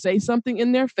who will say something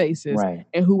in their faces right.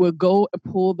 and who will go and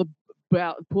pull the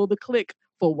click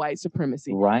for white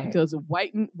supremacy. Right. Because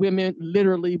white women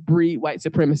literally breed white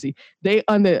supremacy.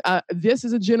 This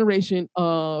is a generation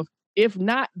of, if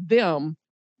not them,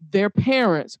 their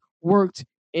parents worked,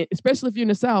 especially if you're in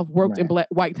the South, worked right. in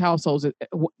white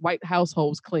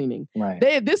households cleaning.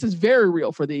 Right. This is very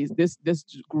real for this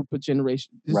group of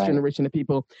generation of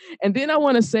people. And then I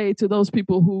want to say to those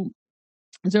people who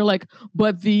they're like,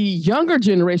 but the younger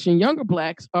generation, younger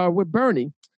blacks are with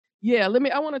Bernie. Yeah, I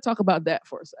want to talk about that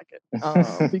for a second,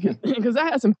 because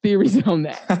I have some theories on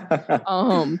that.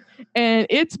 And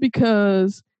it's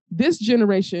because this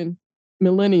generation,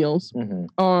 millennials, mm-hmm.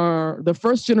 are the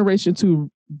first generation to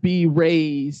be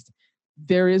raised.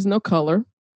 There is no color.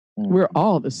 Mm-hmm. We're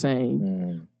all the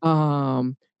same. Mm-hmm.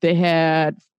 They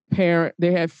had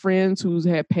friends who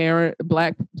had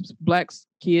black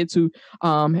kids who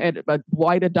had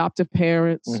white adoptive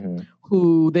parents, mm-hmm.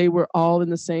 who they were all in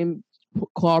the same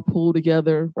carpool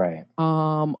together. Right.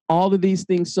 All of these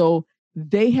things. So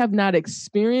they have not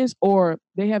experienced, or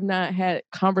they have not had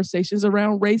conversations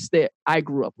around race that I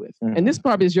grew up with. Mm-hmm. And this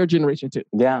probably is your generation too.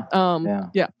 Yeah.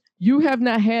 Yeah. You have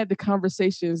not had the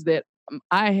conversations that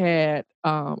I had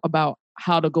about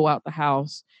how to go out the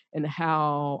house and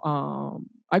how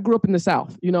I grew up in the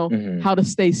South, mm-hmm. how to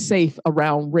stay safe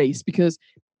around race, because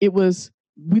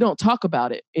we don't talk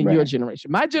about it in right. your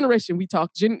generation. My generation, we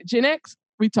talk Gen X,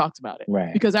 we talked about it.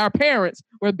 Right. Because our parents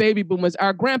were baby boomers,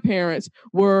 our grandparents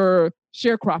were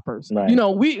sharecroppers.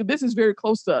 Right. This is very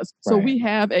close to us. So right. we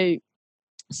have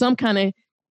some kind of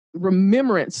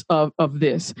remembrance of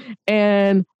this.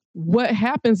 And what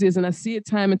happens is, and I see it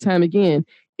time and time again,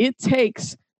 it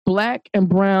takes Black and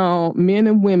brown men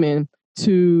and women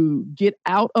to get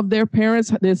out of their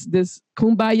parents' this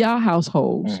kumbaya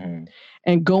households, mm-hmm.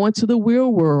 and go into the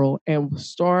real world and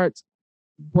start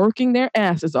working their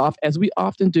asses off, as we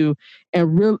often do,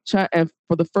 and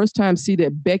for the first time see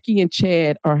that Becky and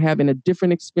Chad are having a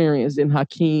different experience than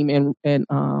Hakeem and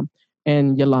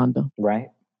Yolanda. Right.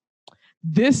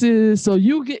 This is so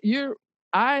you get your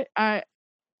I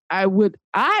would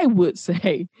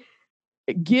say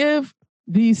give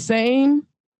these same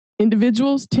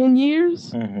individuals 10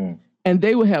 years, mm-hmm. and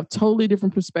they will have totally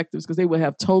different perspectives, because they will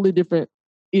have totally different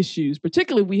issues.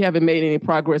 Particularly, we haven't made any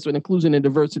progress with inclusion and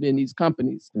diversity in these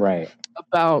companies. Right.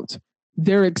 About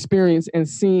their experience and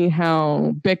seeing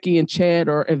how Becky and Chad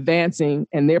are advancing,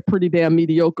 and they're pretty damn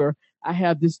mediocre. I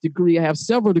have this degree, I have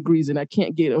several degrees, and I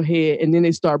can't get ahead. And then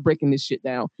they start breaking this shit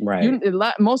down. Right.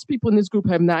 Most people in this group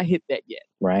have not hit that yet.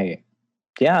 Right.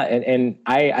 Yeah, and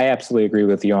I absolutely agree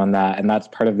with you on that. And that's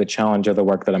part of the challenge of the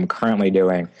work that I'm currently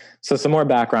doing. So some more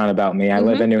background about me. I mm-hmm.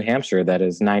 live in New Hampshire that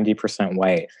is 90%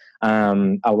 white.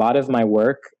 A lot of my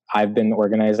work, I've been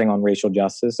organizing on racial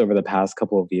justice over the past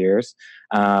couple of years.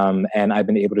 And I've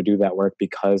been able to do that work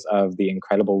because of the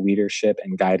incredible leadership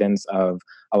and guidance of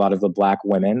a lot of the Black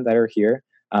women that are here,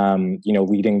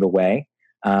 leading the way.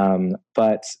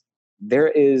 But there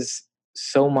is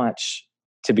so much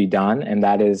to be done, and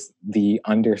that is the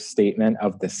understatement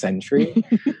of the century.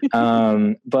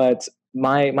 But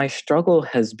my struggle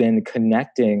has been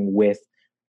connecting with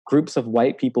groups of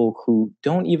white people who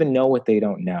don't even know what they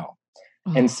don't know.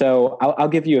 Oh. And so I'll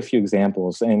give you a few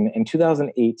examples. In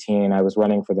 2018, I was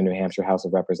running for the New Hampshire House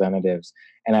of Representatives,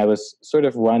 and I was sort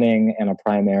of running in a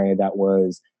primary that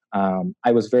was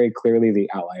I was very clearly the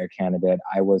outlier candidate.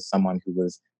 I was someone who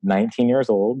was 19 years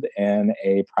old in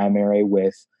a primary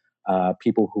with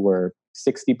people who were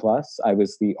 60 plus. I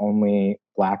was the only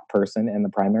Black person in the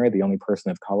primary, the only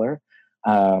person of color.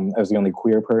 I was the only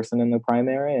queer person in the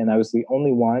primary, and I was the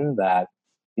only one that,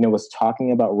 was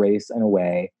talking about race in a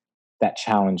way that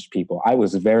challenged people. I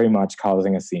was very much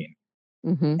causing a scene.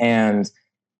 Mm-hmm. And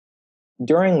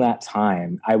during that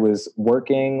time, I was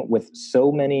working with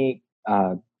so many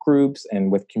groups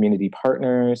and with community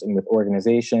partners and with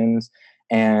organizations.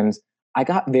 And I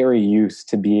got very used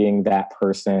to being that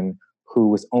person who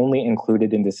was only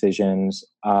included in decisions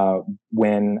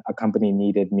when a company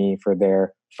needed me for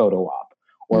their photo op,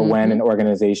 or when an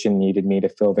organization needed me to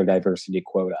fill their diversity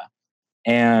quota.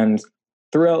 And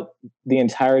throughout the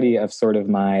entirety of sort of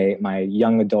my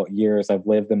young adult years, I've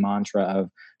lived the mantra of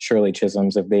Shirley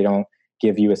Chisholm's, if they don't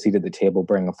give you a seat at the table,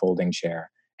 bring a folding chair.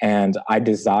 And I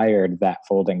desired that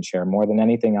folding chair more than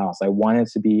anything else. I wanted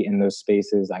to be in those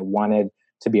spaces. I wanted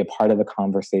to be a part of the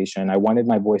conversation. I wanted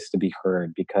my voice to be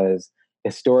heard, because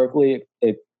historically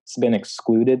it's been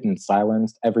excluded and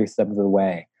silenced every step of the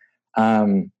way.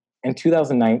 In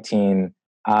 2019,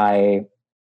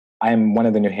 I'm one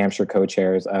of the New Hampshire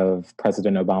co-chairs of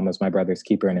President Obama's My Brother's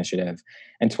Keeper initiative.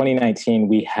 In 2019,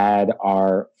 we had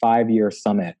our 5-year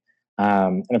summit.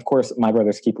 And of course, My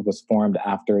Brother's Keeper was formed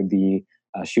after the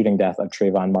shooting death of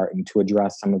Trayvon Martin to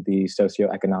address some of the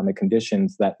socioeconomic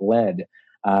conditions that led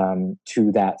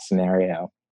to that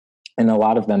scenario. And a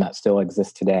lot of them that still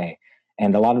exist today.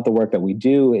 And a lot of the work that we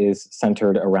do is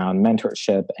centered around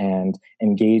mentorship and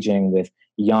engaging with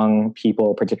young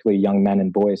people, particularly young men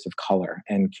and boys of color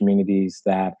and communities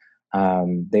that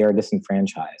they are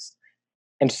disenfranchised.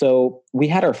 And so we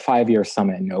had our 5-year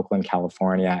summit in Oakland,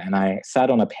 California, and I sat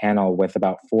on a panel with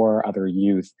about 4 other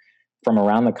youth from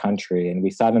around the country. And we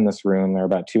sat in this room. There were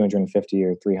about 250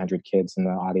 or 300 kids in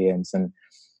the audience. And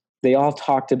they all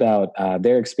talked about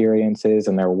their experiences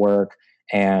and their work.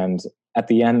 And at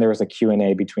the end, there was a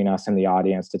Q&A between us and the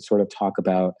audience to sort of talk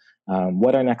about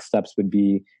what our next steps would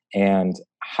be and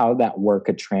how that work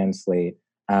could translate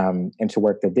into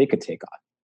work that they could take on.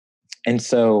 And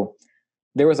so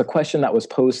there was a question that was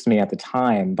posed to me at the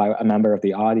time by a member of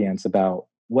the audience about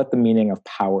what the meaning of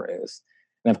power is.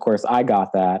 And of course, I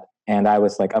got that. And I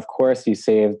was like, of course, you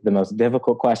saved the most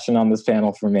difficult question on this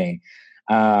panel for me.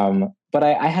 But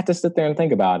I had to sit there and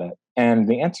think about it. And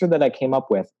the answer that I came up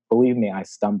with, believe me, I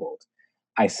stumbled.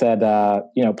 I said,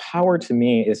 power to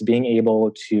me is being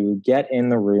able to get in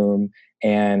the room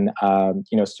and,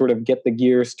 sort of get the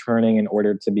gears turning in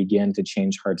order to begin to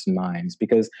change hearts and minds.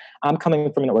 Because I'm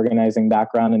coming from an organizing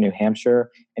background in New Hampshire.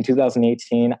 In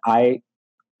 2018, I,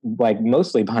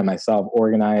 mostly by myself,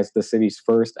 organized the city's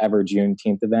first ever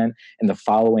Juneteenth event. And the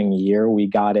following year, we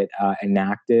got it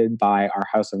enacted by our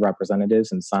House of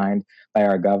Representatives and signed by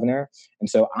our governor. And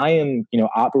so I am,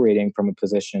 operating from a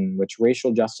position which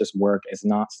racial justice work is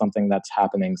not something that's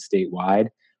happening statewide.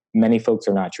 Many folks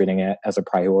are not treating it as a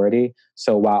priority.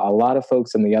 So while a lot of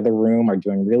folks in the other room are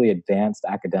doing really advanced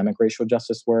academic racial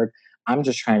justice work, I'm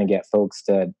just trying to get folks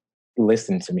to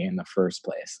listen to me in the first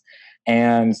place.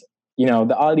 And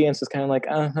the audience was kind of like,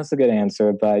 that's a good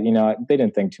answer, but, they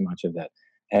didn't think too much of it.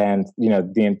 And,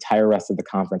 the entire rest of the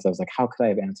conference, I was like, how could I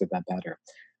have answered that better?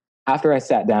 After I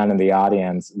sat down in the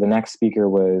audience, the next speaker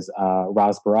was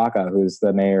Ras Baraka, who's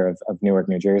the mayor of Newark,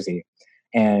 New Jersey.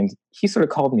 And he sort of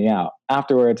called me out.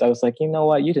 Afterwards, I was like, you know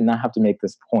what? You did not have to make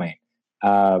this point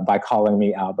by calling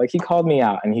me out. But he called me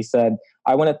out and he said,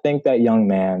 I want to thank that young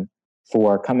man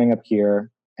for coming up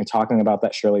here and talking about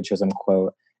that Shirley Chisholm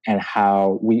quote and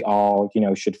how we all,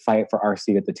 should fight for our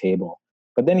seat at the table.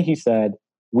 But then he said,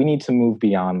 we need to move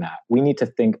beyond that. We need to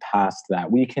think past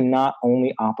that. We cannot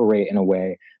only operate in a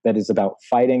way that is about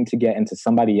fighting to get into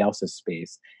somebody else's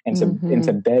space and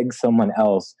to beg someone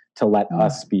else to let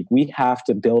us speak. We have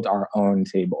to build our own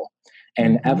table.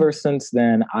 And ever since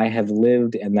then, I have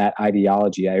lived in that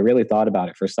ideology. I really thought about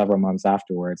it for several months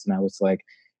afterwards. And I was like,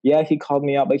 yeah, he called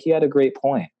me out, but he had a great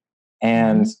point.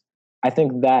 And I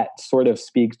think that sort of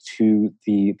speaks to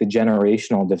the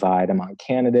generational divide among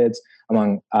candidates,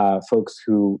 among folks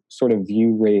who sort of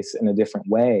view race in a different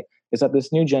way, is that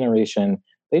this new generation,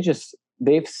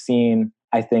 they've seen,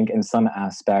 I think in some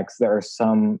aspects, there are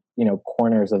some,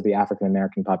 corners of the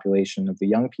African-American population, of the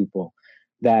young people,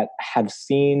 that have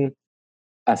seen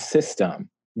a system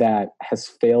that has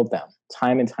failed them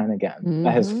time and time again,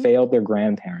 that has failed their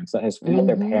grandparents, that has failed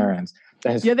their parents.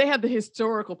 They have the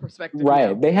historical perspective. Right.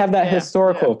 Yeah. They have that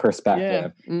historical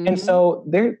perspective. Yeah. And so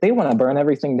they want to burn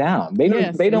everything down. They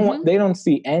don't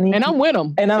see any. And I'm with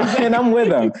them. And I'm with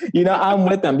them. I'm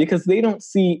with them because they don't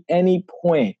see any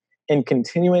point in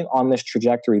continuing on this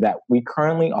trajectory that we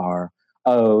currently are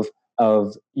of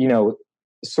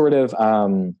sort of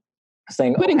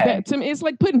saying, to me, it's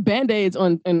like putting Band-Aids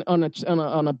on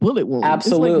a bullet wound.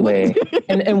 Absolutely.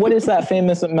 and what is that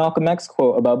famous Malcolm X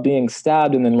quote about being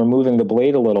stabbed and then removing the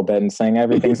blade a little bit and saying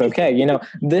everything's okay?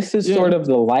 This is sort of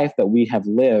the life that we have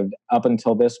lived up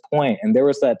until this point. And there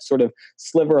was that sort of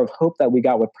sliver of hope that we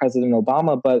got with President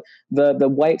Obama, but the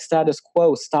white status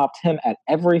quo stopped him at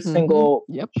every single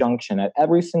junction, at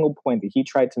every single point that he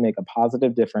tried to make a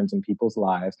positive difference in people's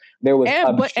lives. There was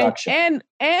obstruction.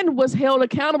 And was held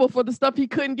accountable for the stuff he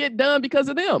couldn't get done because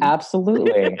of them.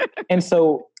 Absolutely. And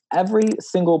so every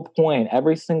single point,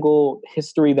 every single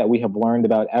history that we have learned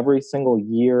about, every single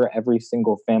year, every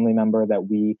single family member that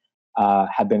we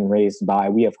have been raised by,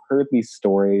 we have heard these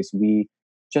stories. We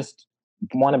just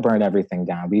want to burn everything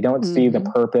down. We don't see the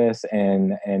purpose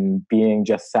in being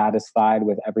just satisfied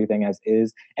with everything as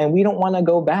is. And we don't want to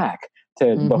go back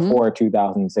to before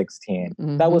 2016.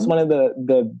 That was one of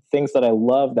the things that I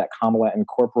love that Kamala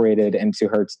incorporated into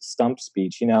her stump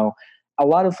speech. A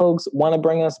lot of folks want to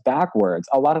bring us backwards.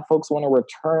 A lot of folks want to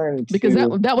return because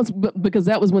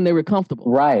that was when they were comfortable.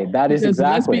 Right. That is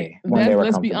exactly when they were comfortable.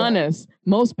 Let's be honest.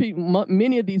 Most people,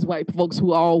 many of these white folks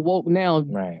who are all woke now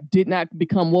did not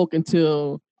become woke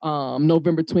until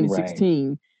November 2016.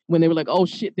 Right. When they were like, oh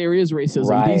shit, there is racism.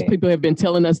 Right. These people have been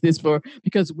telling us this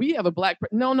because we have a black,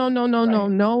 no.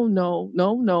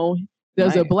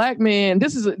 There's a black man.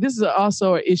 This is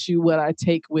also an issue what I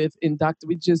take with in Dr.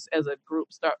 We just as a group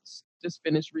just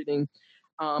finished reading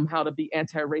How to Be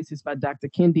Anti-Racist by Dr.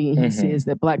 Kendi. And he says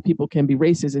that black people can be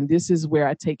racist. And this is where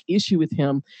I take issue with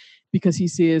him because he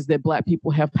says that black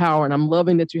people have power. And I'm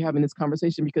loving that you're having this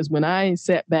conversation because when I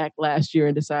sat back last year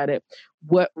and decided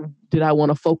what did I want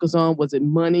to focus on, was it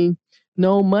money?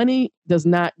 No, money does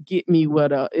not get me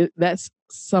that's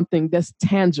something that's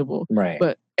tangible. Right.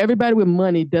 But everybody with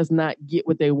money does not get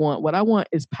what they want. What I want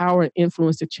is power and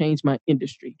influence to change my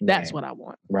industry. That's what I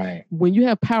want. Right. When you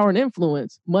have power and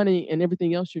influence, money and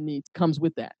everything else you need comes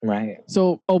with that. Right.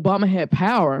 So Obama had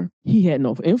power. He had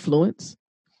no influence.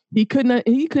 He couldn't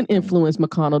influence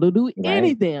McConnell to do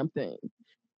any damn thing.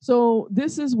 So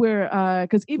this is where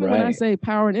because even when I say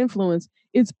power and influence,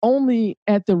 it's only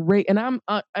at the rate, and I'm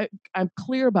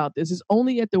clear about this. It's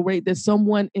only at the rate that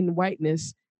someone in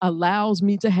whiteness allows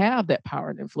me to have that power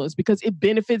and influence because it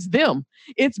benefits them.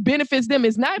 It benefits them.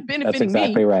 It's not benefiting me. That's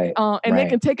exactly right. And they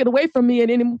can take it away from me at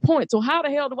any point. So how the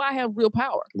hell do I have real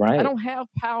power? Right. I don't have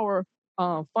power,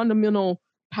 fundamental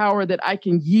power that I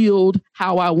can yield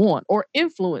how I want or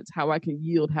influence how I can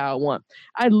yield how I want.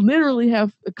 I literally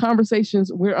have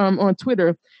conversations where I'm on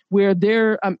Twitter where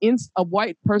I'm in a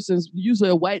white person's, usually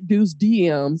a white dude's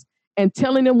DMs, and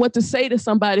telling them what to say to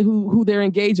somebody who they're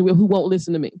engaging with who won't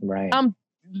listen to me. Right. I'm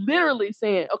literally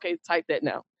saying, okay, type that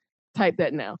now. Type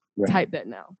that now. Right. Type that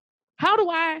now. How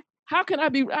can I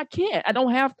can't.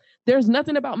 There's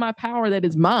nothing about my power that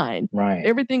is mine. Right.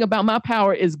 Everything about my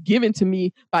power is given to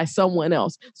me by someone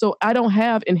else. So I don't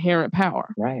have inherent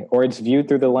power. Right. Or it's viewed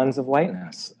through the lens of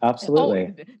whiteness.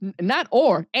 Absolutely.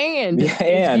 And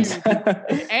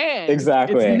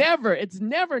exactly. It's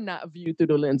never not viewed through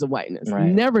the lens of whiteness. Right.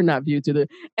 Never not viewed through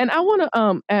and I want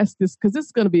to ask this because this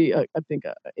is going to be I think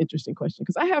an interesting question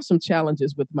because I have some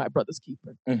challenges with My Brother's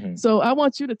Keeper. So I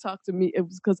want you to talk to me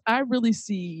because I really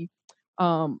see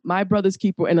My Brother's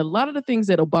Keeper and a lot of the things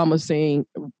that Obama's saying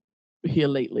here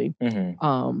lately,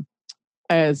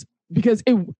 as because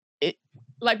it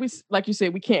like you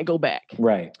said, we can't go back.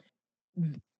 Right.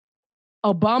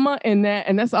 Obama and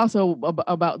that's also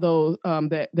about those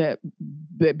that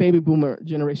baby boomer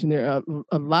generation. There are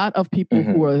a lot of people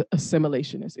who are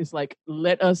assimilationists. It's like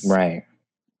let us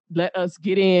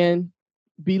get in,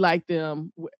 be like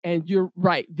them. And you're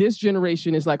right. This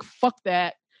generation is like fuck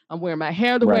that. I'm wearing my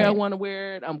hair the way I want to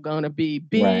wear it. I'm going to be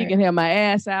big and have my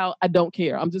ass out. I don't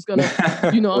care. I'm just going to,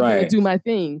 I'm going to do my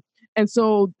thing. And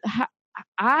so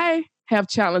I have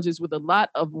challenges with a lot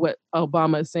of what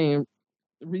Obama is saying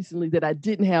recently that I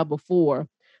didn't have before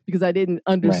because I didn't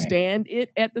understand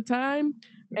it at the time.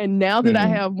 And now that I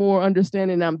have more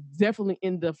understanding, I'm definitely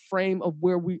in the frame of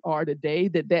where we are today,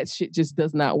 that shit just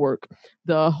does not work.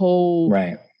 The whole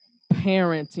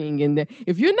parenting and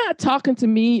if you're not talking to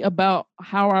me about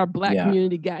how our Black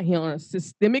community got here on a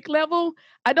systemic level,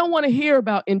 I don't want to hear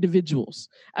about individuals.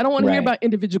 I don't want to hear about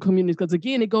individual communities because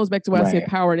again, it goes back to what I said,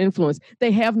 power and influence.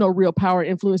 They have no real power and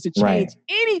influence to change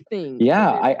anything. Yeah,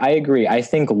 I agree. I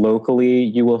think locally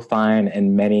you will find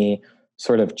in many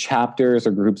sort of chapters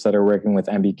or groups that are working with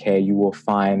MBK, you will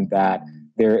find that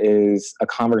there is a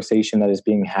conversation that is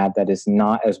being had that is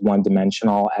not as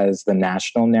one-dimensional as the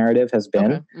national narrative has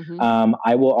been. Okay. Mm-hmm.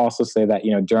 I will also say that,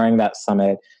 during that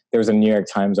summit, there was a New York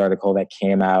Times article that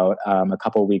came out a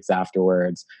couple of weeks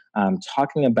afterwards,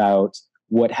 talking about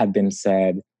what had been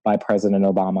said by President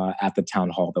Obama at the town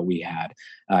hall that we had.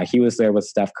 He was there with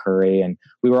Steph Curry, and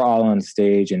we were all on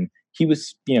stage, and he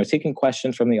was, taking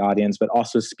questions from the audience, but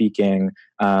also speaking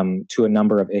to a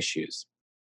number of issues.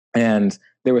 And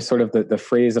there was sort of the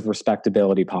phrase of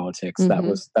respectability politics that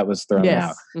was thrown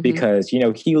out because,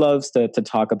 he loves to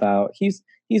talk about, he's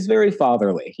very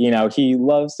fatherly. He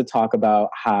loves to talk about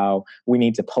how we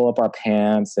need to pull up our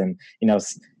pants and,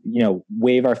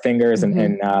 wave our fingers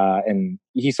and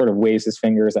he sort of waves his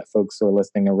fingers at folks who are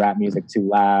listening to rap music too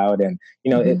loud. And,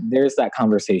 there's that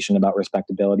conversation about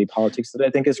respectability politics that I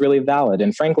think is really valid.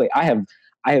 And frankly, I have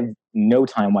no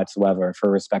time whatsoever for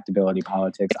respectability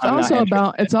politics.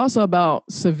 It's also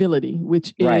about civility,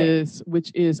 which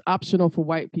is optional for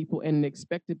white people and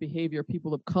expected behavior of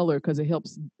people of color because it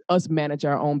helps us manage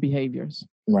our own behaviors.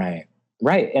 Right.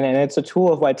 And it's a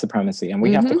tool of white supremacy, and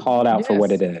we have to call it out for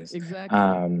what it is.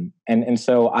 Exactly. And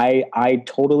so I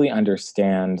totally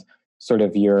understand sort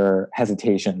of your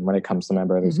hesitation when it comes to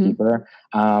Member of the Keeper.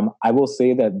 I will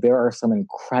say that there are some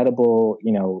incredible,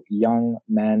 young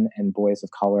men and boys of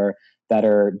color that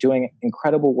are doing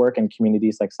incredible work in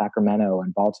communities like Sacramento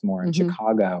and Baltimore and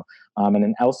Chicago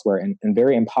and elsewhere in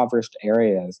very impoverished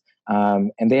areas.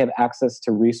 And they have access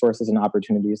to resources and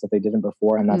opportunities that they didn't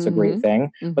before. And that's a great thing.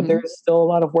 But there is still a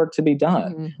lot of work to be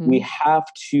done. We have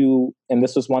to, and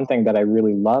this was one thing that I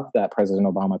really loved that President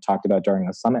Obama talked about during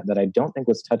the summit that I don't think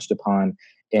was touched upon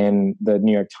in the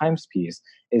New York Times piece,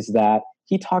 is that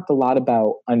he talked a lot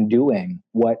about undoing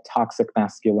what toxic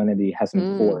masculinity has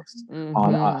enforced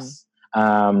on us.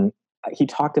 He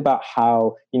talked about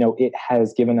how, it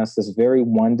has given us this very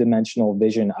one-dimensional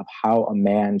vision of how a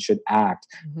man should act,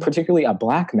 particularly a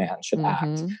Black man should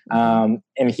act. And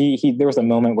there was a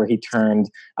moment where he turned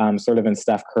sort of in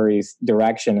Steph Curry's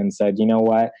direction and said, you know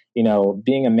what,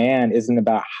 being a man isn't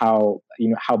about how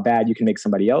bad you can make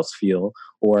somebody else feel,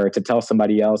 or to tell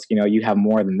somebody else, you have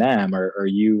more than them, or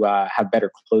you have better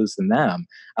clothes than them.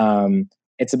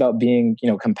 It's about being,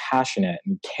 compassionate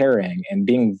and caring and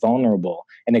being vulnerable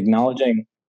and acknowledging.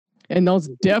 And those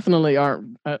definitely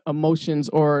aren't emotions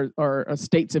or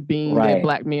states of being that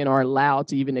Black men are allowed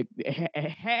to even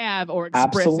have or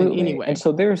express in any way. And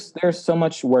so there's so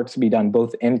much work to be done,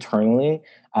 both internally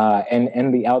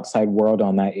and the outside world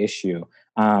on that issue.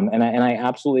 And I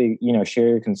absolutely, share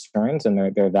your concerns, and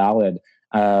they're valid.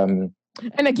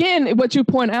 And again, what you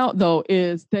point out, though,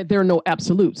 is that there are no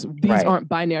absolutes. These aren't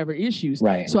binary issues.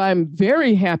 Right. So I'm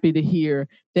very happy to hear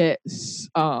that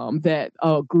that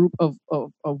a group of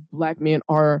Black men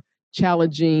are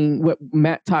challenging what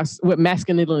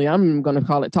masculinity, I'm going to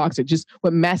call it toxic, just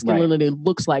what masculinity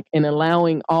looks like, and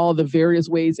allowing all the various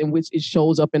ways in which it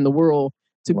shows up in the world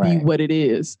to be what it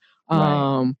is.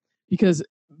 Because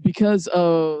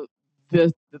of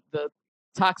the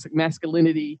toxic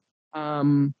masculinity,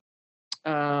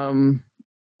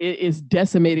 it is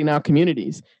decimating our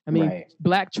communities. I mean,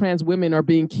 Black trans women are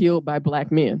being killed by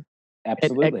Black men.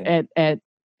 Absolutely. At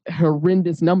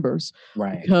horrendous numbers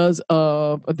because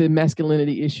of the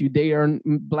masculinity issue.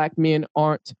 Black men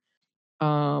aren't,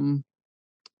 and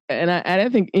I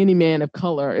think any man of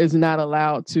color is not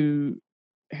allowed to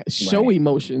show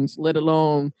emotions, let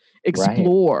alone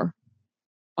explore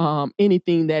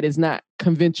anything that is not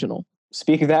conventional.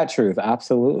 Speak that truth.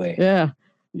 Absolutely. Yeah.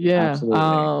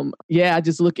 Absolutely. I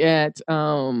just look at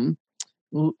I'm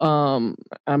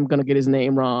gonna get his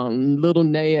name wrong. Little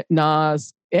Nas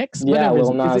X.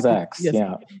 Little Nas X. Yes.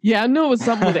 Yeah, I knew it was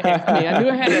something with an X.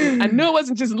 I knew it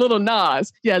wasn't just Little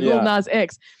Nas. Little Nas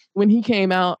X. When he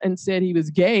came out and said he was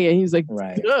gay, and he was like,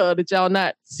 did y'all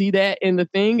not see that in the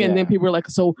thing? And then people were like,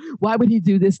 so why would he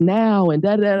do this now? And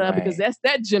because that's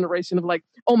that generation of like,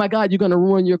 oh my God, you're gonna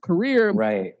ruin your career.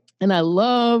 Right. And I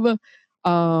love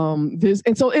this.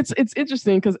 And so it's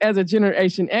interesting because as a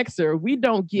Generation Xer, we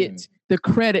don't get the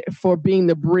credit for being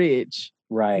the bridge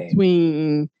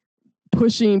between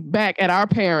pushing back at our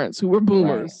parents who were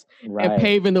boomers and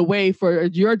paving the way for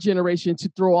your generation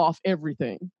to throw off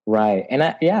everything. Right. And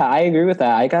I agree with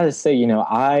that. I got to say,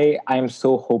 I'm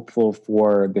so hopeful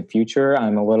for the future.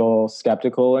 I'm a little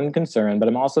skeptical and concerned, but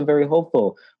I'm also very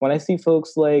hopeful when I see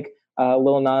folks like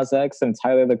Lil Nas X and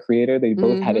Tyler, the Creator. They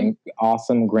both had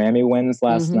awesome Grammy wins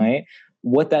last night.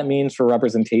 What that means for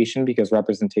representation, because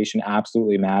representation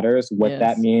absolutely matters. What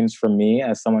that means for me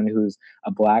as someone who's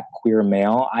a Black queer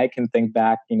male, I can think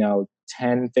back,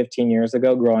 10, 15 years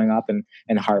ago, growing up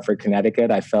in Hartford,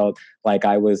 Connecticut, I felt like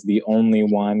I was the only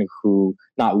one who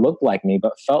not looked like me,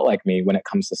 but felt like me when it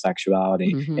comes to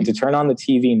sexuality. Mm-hmm. And to turn on the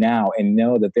TV now and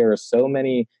know that there are so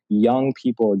many young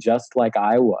people just like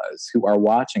I was who are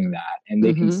watching that, and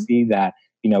they can see that,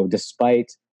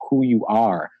 despite who you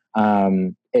are,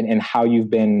 and how you've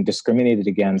been discriminated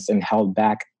against and held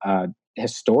back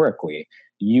historically,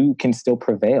 you can still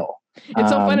prevail. It's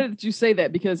so funny that you say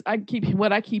that, because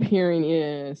what I keep hearing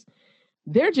is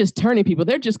they're just turning people.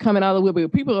 They're just coming out of the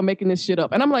woodwork. People are making this shit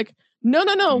up. And I'm like, no.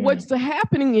 Mm-hmm. What's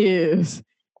happening is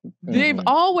they've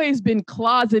always been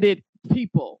closeted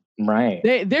people. Right.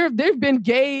 There've been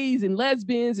gays and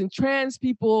lesbians and trans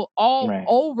people all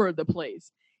over the place.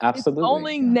 Absolutely. It's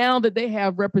only now that they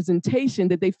have representation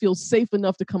that they feel safe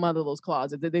enough to come out of those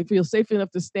closets, that they feel safe enough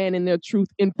to stand in their truth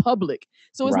in public.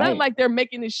 So it's not like they're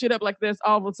making this shit up like there's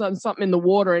all of a sudden something in the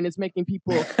water and it's making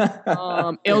people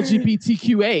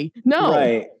LGBTQA. No.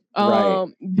 Right.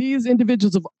 These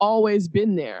individuals have always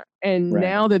been there. And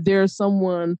now that there's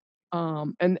someone,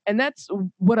 and that's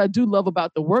what I do love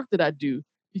about the work that I do,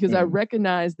 because I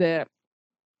recognize that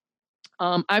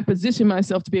I position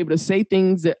myself to be able to say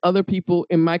things that other people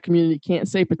in my community can't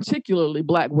say, particularly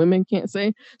Black women can't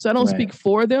say. So I don't speak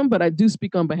for them, but I do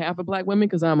speak on behalf of Black women,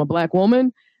 because I'm a Black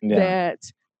woman that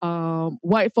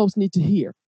white folks need to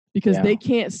hear, because they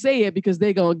can't say it, because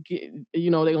they're going to get, they're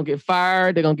going to get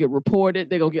fired. They're going to get reported.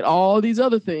 They're going to get all these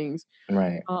other things.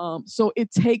 Right. So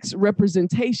it takes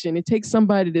representation. It takes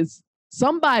somebody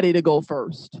to go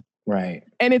first. Right.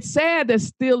 And it's sad that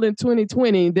still in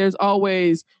 2020, there's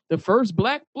always the first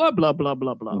Black blah, blah, blah,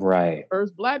 blah, blah. Right.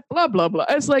 First Black blah, blah, blah.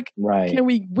 It's like, can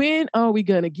we win? Are we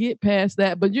going to get past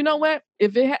that? But you know what?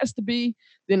 If it has to be,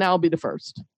 then I'll be the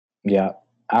first. Yeah,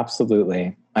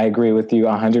 absolutely. I agree with you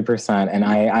 100%. And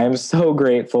I am so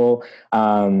grateful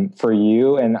for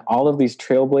you and all of these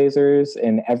trailblazers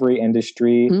in every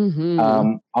industry,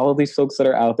 all of these folks that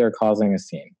are out there causing a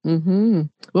scene. Mm-hmm.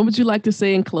 What would you like to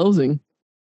say in closing?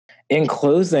 In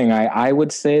closing, I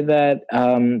would say that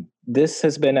this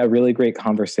has been a really great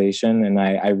conversation, and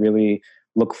I really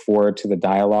look forward to the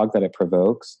dialogue that it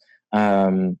provokes.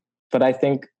 But I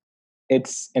think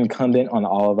it's incumbent on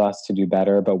all of us to do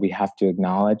better, but we have to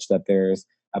acknowledge that there's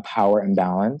a power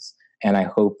imbalance. And I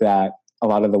hope that a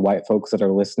lot of the white folks that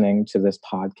are listening to this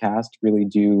podcast really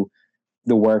do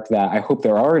the work that I hope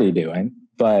they're already doing,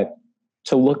 but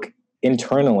to look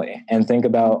internally and think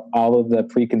about all of the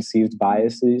preconceived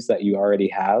biases that you already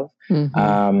have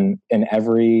in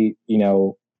every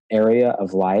area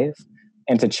of life,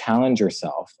 and to challenge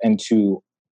yourself, and to,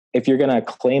 if you're going to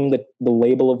claim the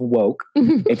label of woke,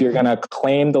 if you're going to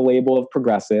claim the label of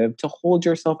progressive, to hold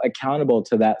yourself accountable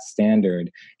to that standard.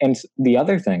 And the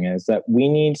other thing is that we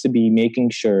need to be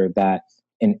making sure that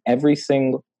in every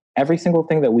single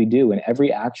thing that we do and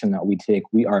every action that we take,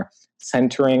 we are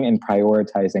centering and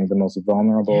prioritizing the most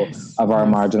vulnerable of our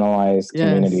marginalized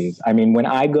communities. I mean, when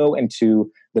I go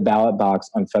into the ballot box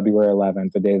on February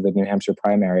 11th, the day of the New Hampshire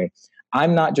primary,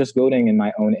 I'm not just voting in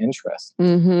my own interest.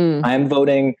 I'm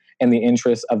voting in the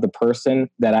interest of the person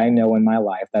that I know in my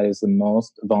life that is the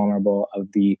most vulnerable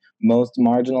of the most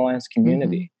marginalized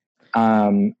community.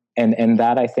 And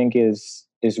that, I think, is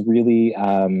really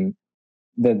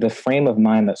the frame of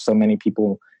mind that so many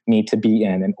people need to be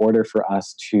in order for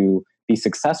us to be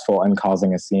successful in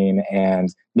causing a scene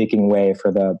and making way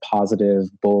for the positive,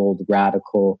 bold,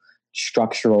 radical,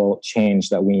 structural change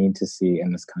that we need to see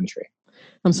in this country.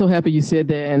 I'm so happy you said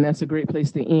that, and that's a great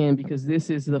place to end, because this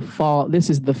is the fall. This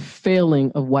is the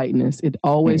failing of whiteness. It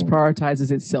always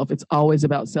prioritizes itself. It's always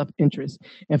about self-interest.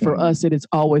 And for us, it is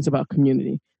always about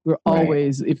community. We're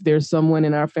always, if there's someone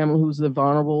in our family who's the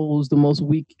vulnerable, who's the most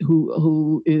weak,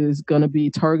 who is going to be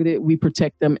targeted, we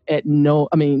protect them to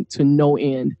no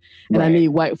end. And I need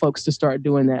white folks to start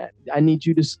doing that. I need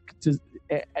you to,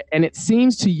 and it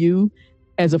seems to you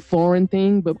as a foreign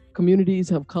thing, but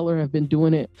communities of color have been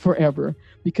doing it forever,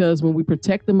 because when we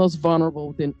protect the most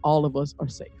vulnerable, then all of us are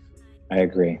safe. I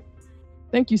agree.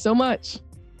 Thank you so much.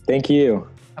 Thank you.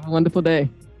 Have a wonderful day.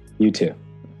 You too.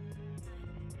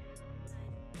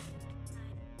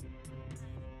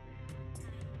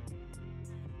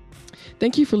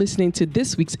 Thank you for listening to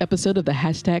this week's episode of the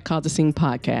Cause a Scene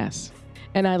podcast.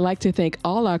 And I'd like to thank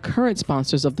all our current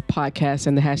sponsors of the podcast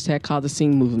and the Cause a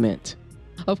Scene movement.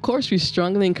 Of course, we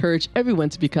strongly encourage everyone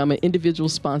to become an individual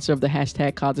sponsor of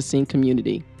the Cause a Scene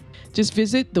community. Just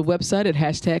visit the website at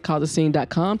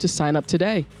 #causeascene.com to sign up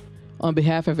today. On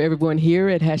behalf of everyone here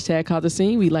at Cause a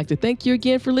Scene, we'd like to thank you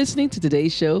again for listening to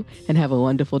today's show, and have a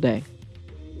wonderful day.